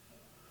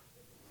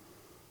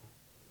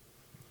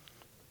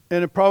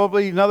 And in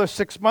probably another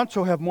 6 months,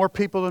 we'll have more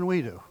people than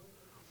we do.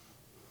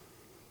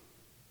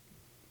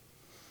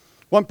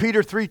 1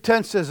 Peter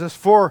 3:10 says this,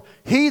 "For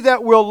he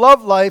that will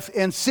love life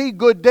and see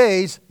good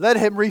days, let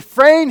him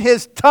refrain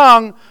his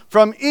tongue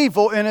from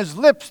evil and his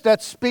lips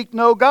that speak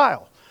no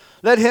guile.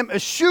 Let him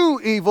eschew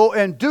evil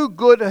and do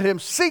good, let him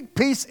seek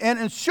peace and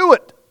ensue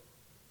it."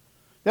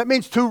 That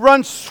means to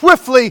run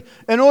swiftly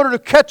in order to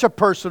catch a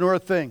person or a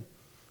thing.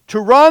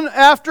 To run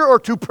after or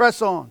to press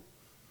on.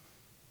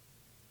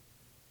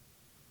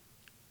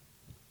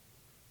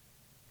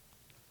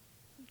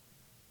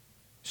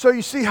 So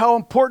you see how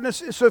important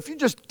this is. So if you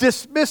just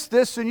dismiss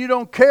this and you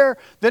don't care,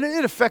 then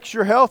it affects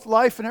your health,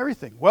 life, and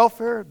everything.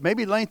 Welfare,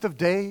 maybe length of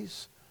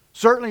days,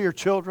 certainly your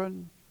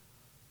children.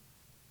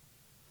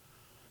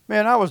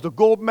 Man, I was the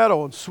gold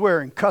medal in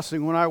swearing,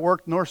 cussing when I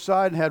worked north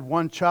side and had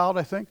one child,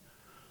 I think.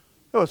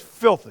 It was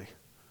filthy.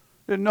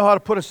 Didn't know how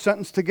to put a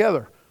sentence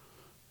together.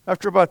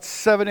 After about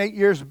 7, 8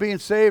 years of being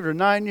saved, or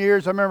 9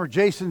 years, I remember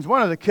Jason's,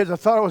 one of the kids, I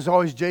thought it was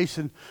always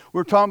Jason. We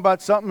were talking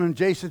about something and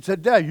Jason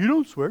said, "Dad, you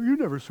don't swear, you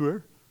never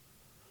swear."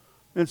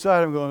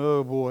 Inside I'm going,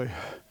 oh boy,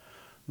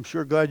 I'm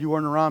sure glad you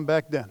weren't around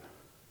back then.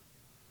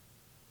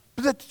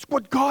 But that's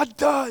what God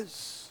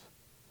does.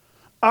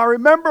 I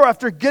remember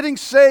after getting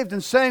saved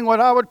and saying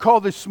what I would call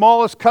the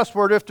smallest cuss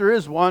word if there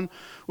is one,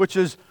 which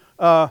is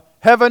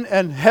heaven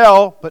and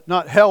hell, but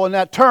not hell in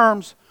that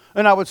terms.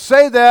 And I would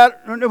say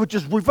that, and it would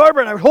just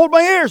reverberate. I would hold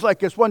my ears like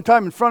this one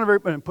time in front of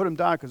everybody and put them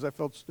down because I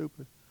felt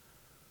stupid.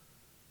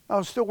 I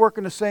was still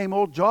working the same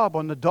old job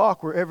on the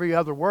dock where every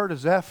other word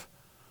is F.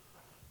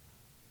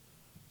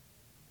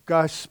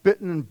 Guys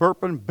spitting and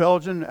burping,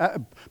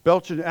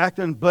 belching,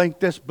 acting, blank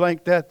this,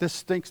 blank that, this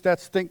stinks,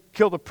 that stink,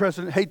 kill the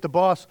president, hate the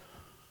boss.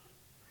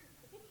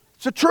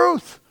 It's the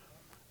truth.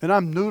 And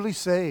I'm newly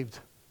saved.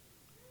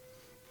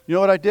 You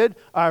know what I did?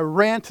 I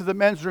ran to the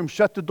men's room,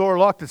 shut the door,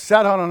 locked it,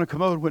 sat down on a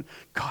commode and went,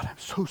 "God, I'm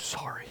so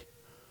sorry."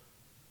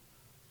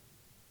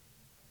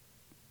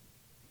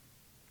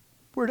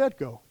 Where'd that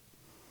go?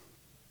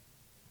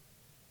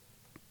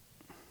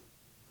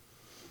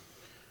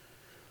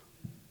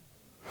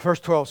 Verse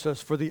 12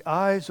 says, "For the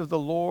eyes of the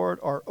Lord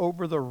are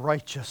over the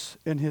righteous,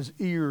 and his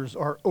ears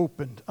are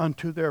opened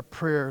unto their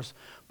prayers.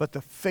 But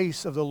the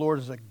face of the Lord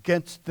is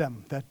against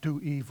them that do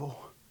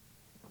evil."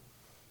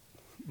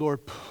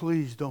 Lord,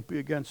 please don't be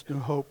against New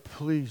Hope.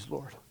 Please,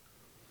 Lord.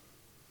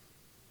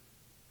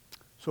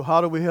 So how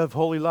do we have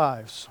holy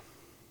lives?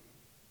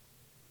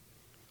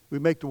 We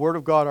make the Word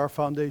of God our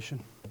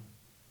foundation.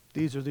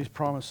 These are these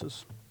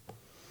promises.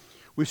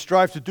 We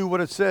strive to do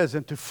what it says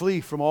and to flee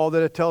from all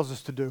that it tells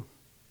us to do.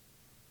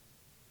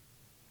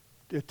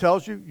 It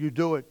tells you, you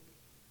do it.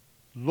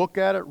 Look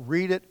at it,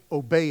 read it,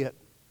 obey it.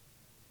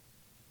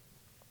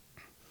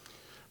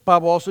 The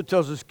Bible also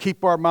tells us,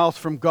 keep our mouths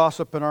from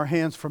gossip and our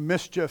hands from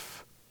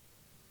mischief.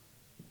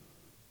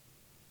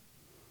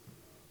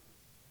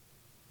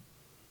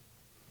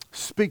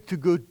 Speak to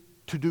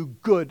do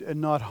good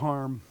and not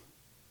harm.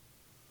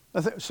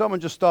 I think someone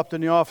just stopped in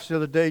the office the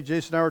other day.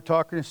 Jason and I were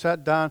talking and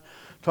sat down,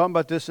 talking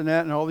about this and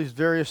that and all these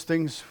various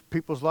things,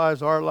 people's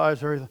lives, our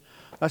lives, everything.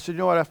 I said, you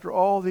know what, after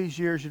all these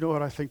years, you know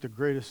what I think the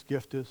greatest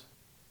gift is?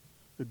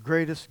 The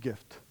greatest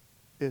gift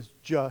is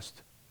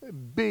just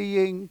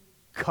being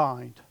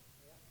kind.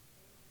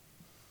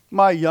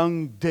 My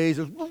young days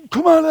of,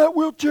 come out of that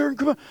wheelchair and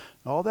come on.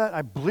 All that,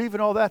 I believe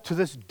in all that to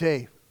this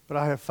day. But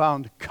I have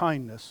found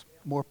kindness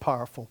more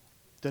powerful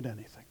than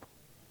anything.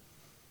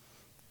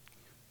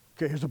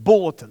 Okay, here's a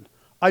bulletin.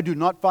 I do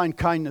not find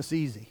kindness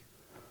easy.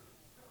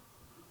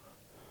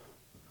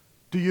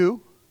 Do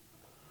you?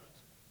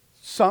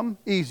 Some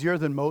easier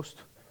than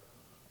most.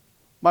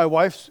 My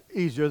wife's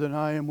easier than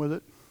I am with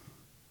it.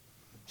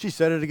 She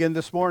said it again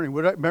this morning.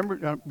 Would I remember?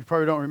 You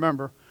probably don't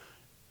remember.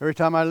 Every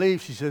time I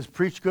leave, she says,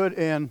 preach good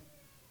and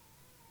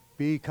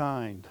be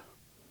kind.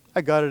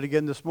 I got it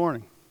again this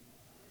morning.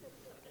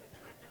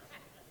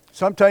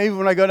 Sometimes, even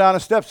when I go down a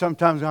step,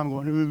 sometimes I'm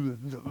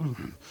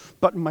going,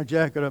 button my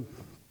jacket up.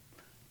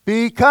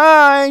 Be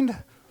kind.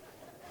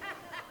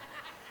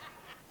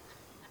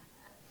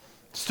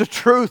 It's the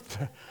truth.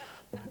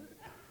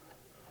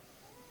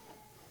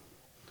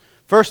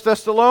 1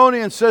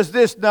 Thessalonians says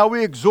this, now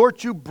we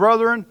exhort you,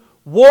 brethren,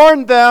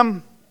 warn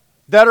them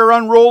that are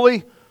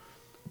unruly,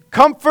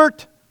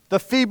 comfort the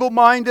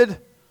feeble-minded,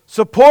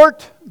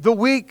 support the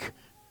weak,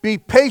 be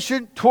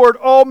patient toward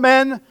all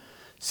men,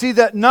 see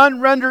that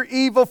none render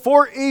evil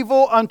for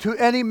evil unto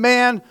any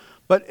man,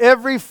 but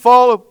ever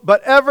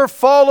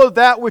follow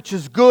that which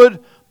is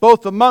good,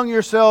 both among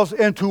yourselves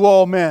and to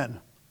all men.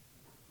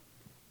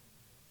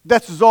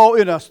 That's all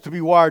in us to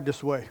be wired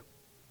this way.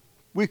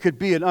 We could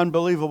be an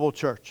unbelievable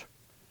church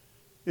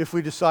if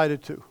we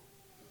decided to.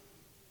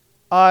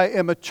 I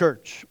am a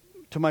church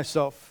to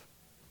myself.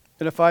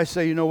 And if I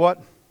say, you know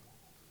what?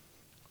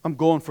 I'm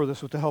going for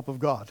this with the help of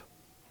God.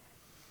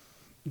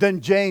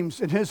 Then James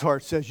in his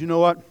heart says, you know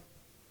what?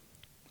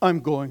 I'm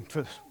going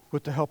for this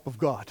with the help of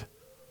God.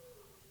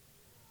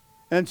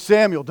 And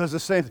Samuel does the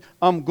same thing.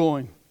 I'm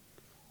going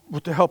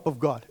with the help of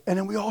God. And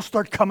then we all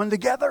start coming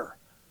together.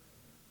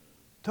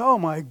 Oh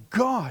my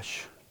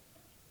gosh.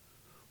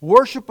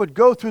 Worship would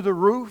go through the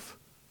roof.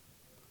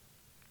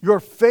 Your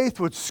faith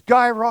would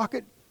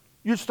skyrocket.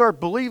 You'd start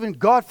believing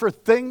God for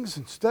things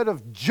instead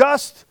of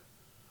just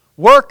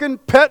working,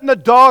 petting a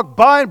dog,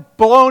 buying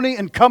bologna,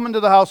 and coming to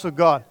the house of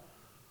God.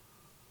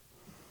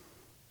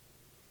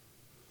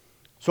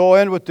 So I'll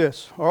end with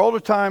this. Our older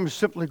time is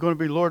simply going to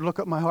be, Lord, look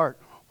at my heart.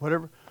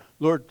 Whatever.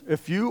 Lord,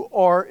 if you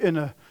are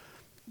in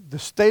the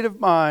state of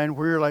mind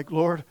where you're like,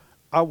 Lord,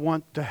 I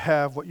want to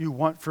have what you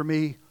want for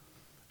me,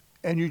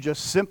 and you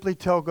just simply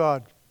tell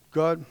God,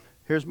 God,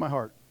 here's my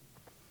heart.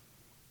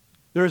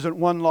 There isn't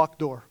one locked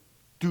door.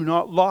 Do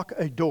not lock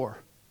a door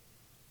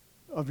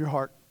of your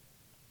heart.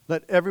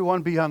 Let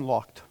everyone be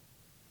unlocked.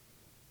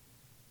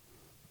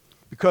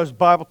 Because the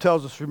Bible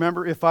tells us,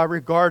 remember, if I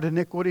regard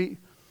iniquity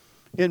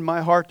in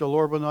my heart, the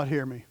Lord will not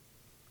hear me.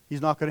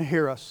 He's not going to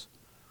hear us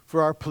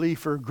for our plea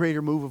for a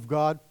greater move of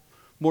God,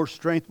 more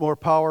strength, more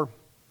power,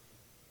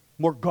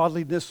 more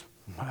godliness.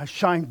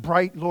 Shine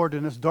bright, Lord,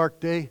 in this dark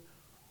day.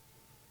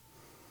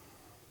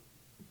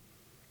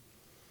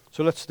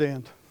 So let's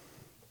stand.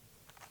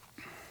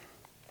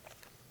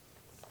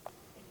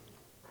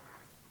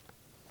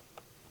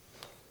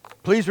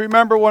 Please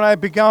remember when I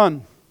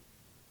begun.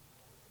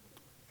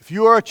 If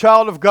you are a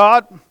child of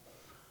God,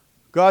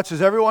 God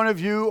says every one of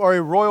you are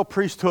a royal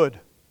priesthood.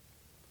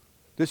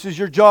 This is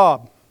your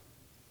job.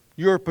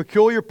 You're a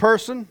peculiar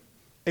person,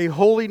 a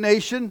holy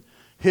nation,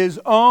 His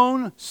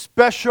own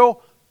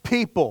special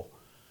people.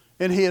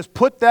 And He has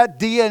put that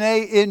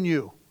DNA in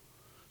you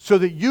so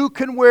that you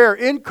can wear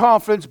in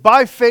confidence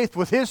by faith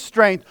with His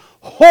strength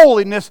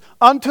holiness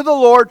unto the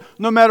Lord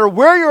no matter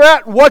where you're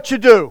at and what you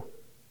do.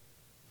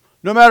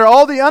 No matter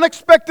all the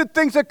unexpected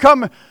things that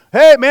come.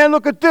 Hey, man,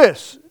 look at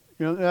this.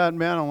 You know,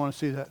 man, I don't want to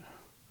see that.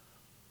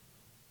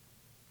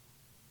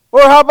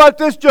 Or how about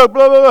this joke?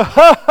 Blah, blah,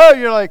 blah.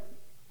 You're like,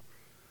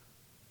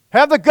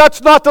 have the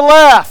guts not to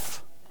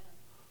laugh.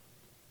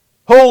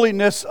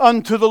 Holiness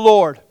unto the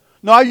Lord.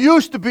 Now, I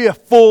used to be a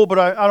fool, but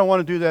I don't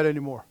want to do that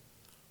anymore.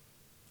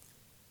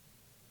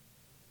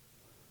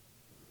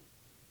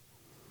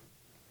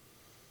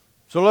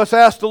 So let's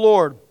ask the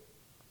Lord.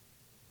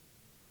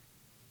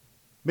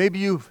 Maybe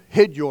you've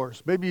hid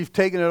yours. Maybe you've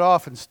taken it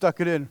off and stuck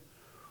it in.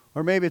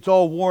 Or maybe it's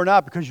all worn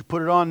out because you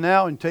put it on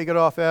now and take it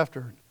off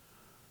after.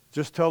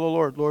 Just tell the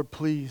Lord, Lord,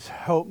 please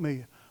help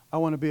me. I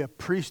want to be a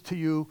priest to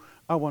you.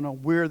 I want to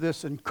wear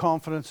this in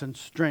confidence and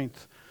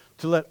strength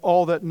to let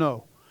all that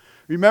know.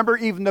 Remember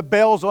even the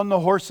bells on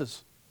the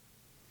horses,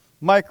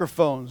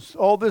 microphones,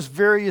 all this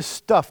various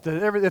stuff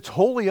that's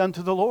holy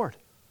unto the Lord.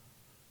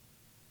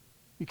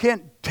 You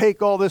can't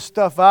take all this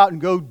stuff out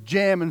and go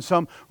jam in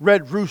some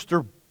Red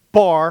Rooster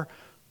bar.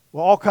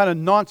 Well, all kind of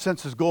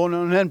nonsense is going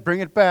on, and then bring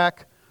it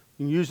back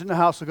and use it in the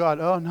house of God.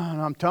 Oh, no,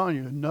 I'm telling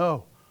you,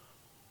 no.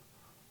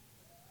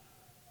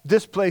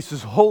 This place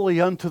is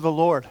holy unto the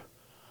Lord.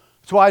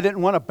 That's why I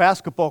didn't want a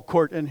basketball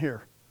court in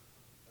here.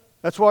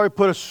 That's why we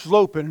put a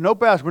slope in. No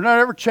basketball. We're not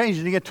ever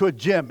changing it to a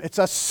gym. It's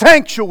a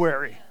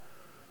sanctuary.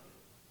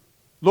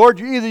 Lord,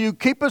 either you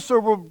keep us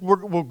or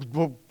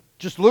we'll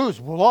just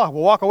lose. We'll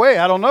walk away.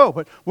 I don't know.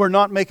 But we're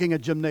not making a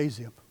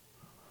gymnasium.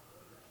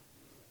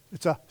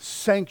 It's a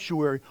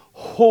sanctuary,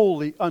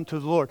 holy unto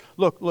the Lord.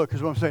 Look,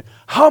 is what I'm saying.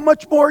 How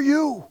much more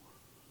you?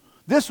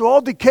 This will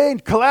all decay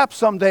and collapse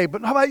someday.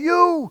 But how about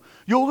you?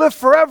 You'll live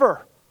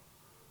forever.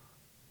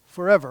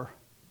 Forever.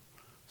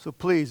 So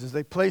please, as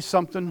they play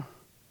something,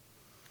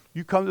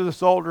 you come to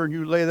this altar and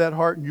you lay that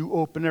heart and you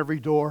open every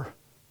door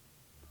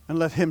and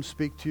let Him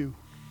speak to you.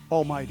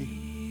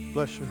 Almighty.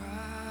 Bless you.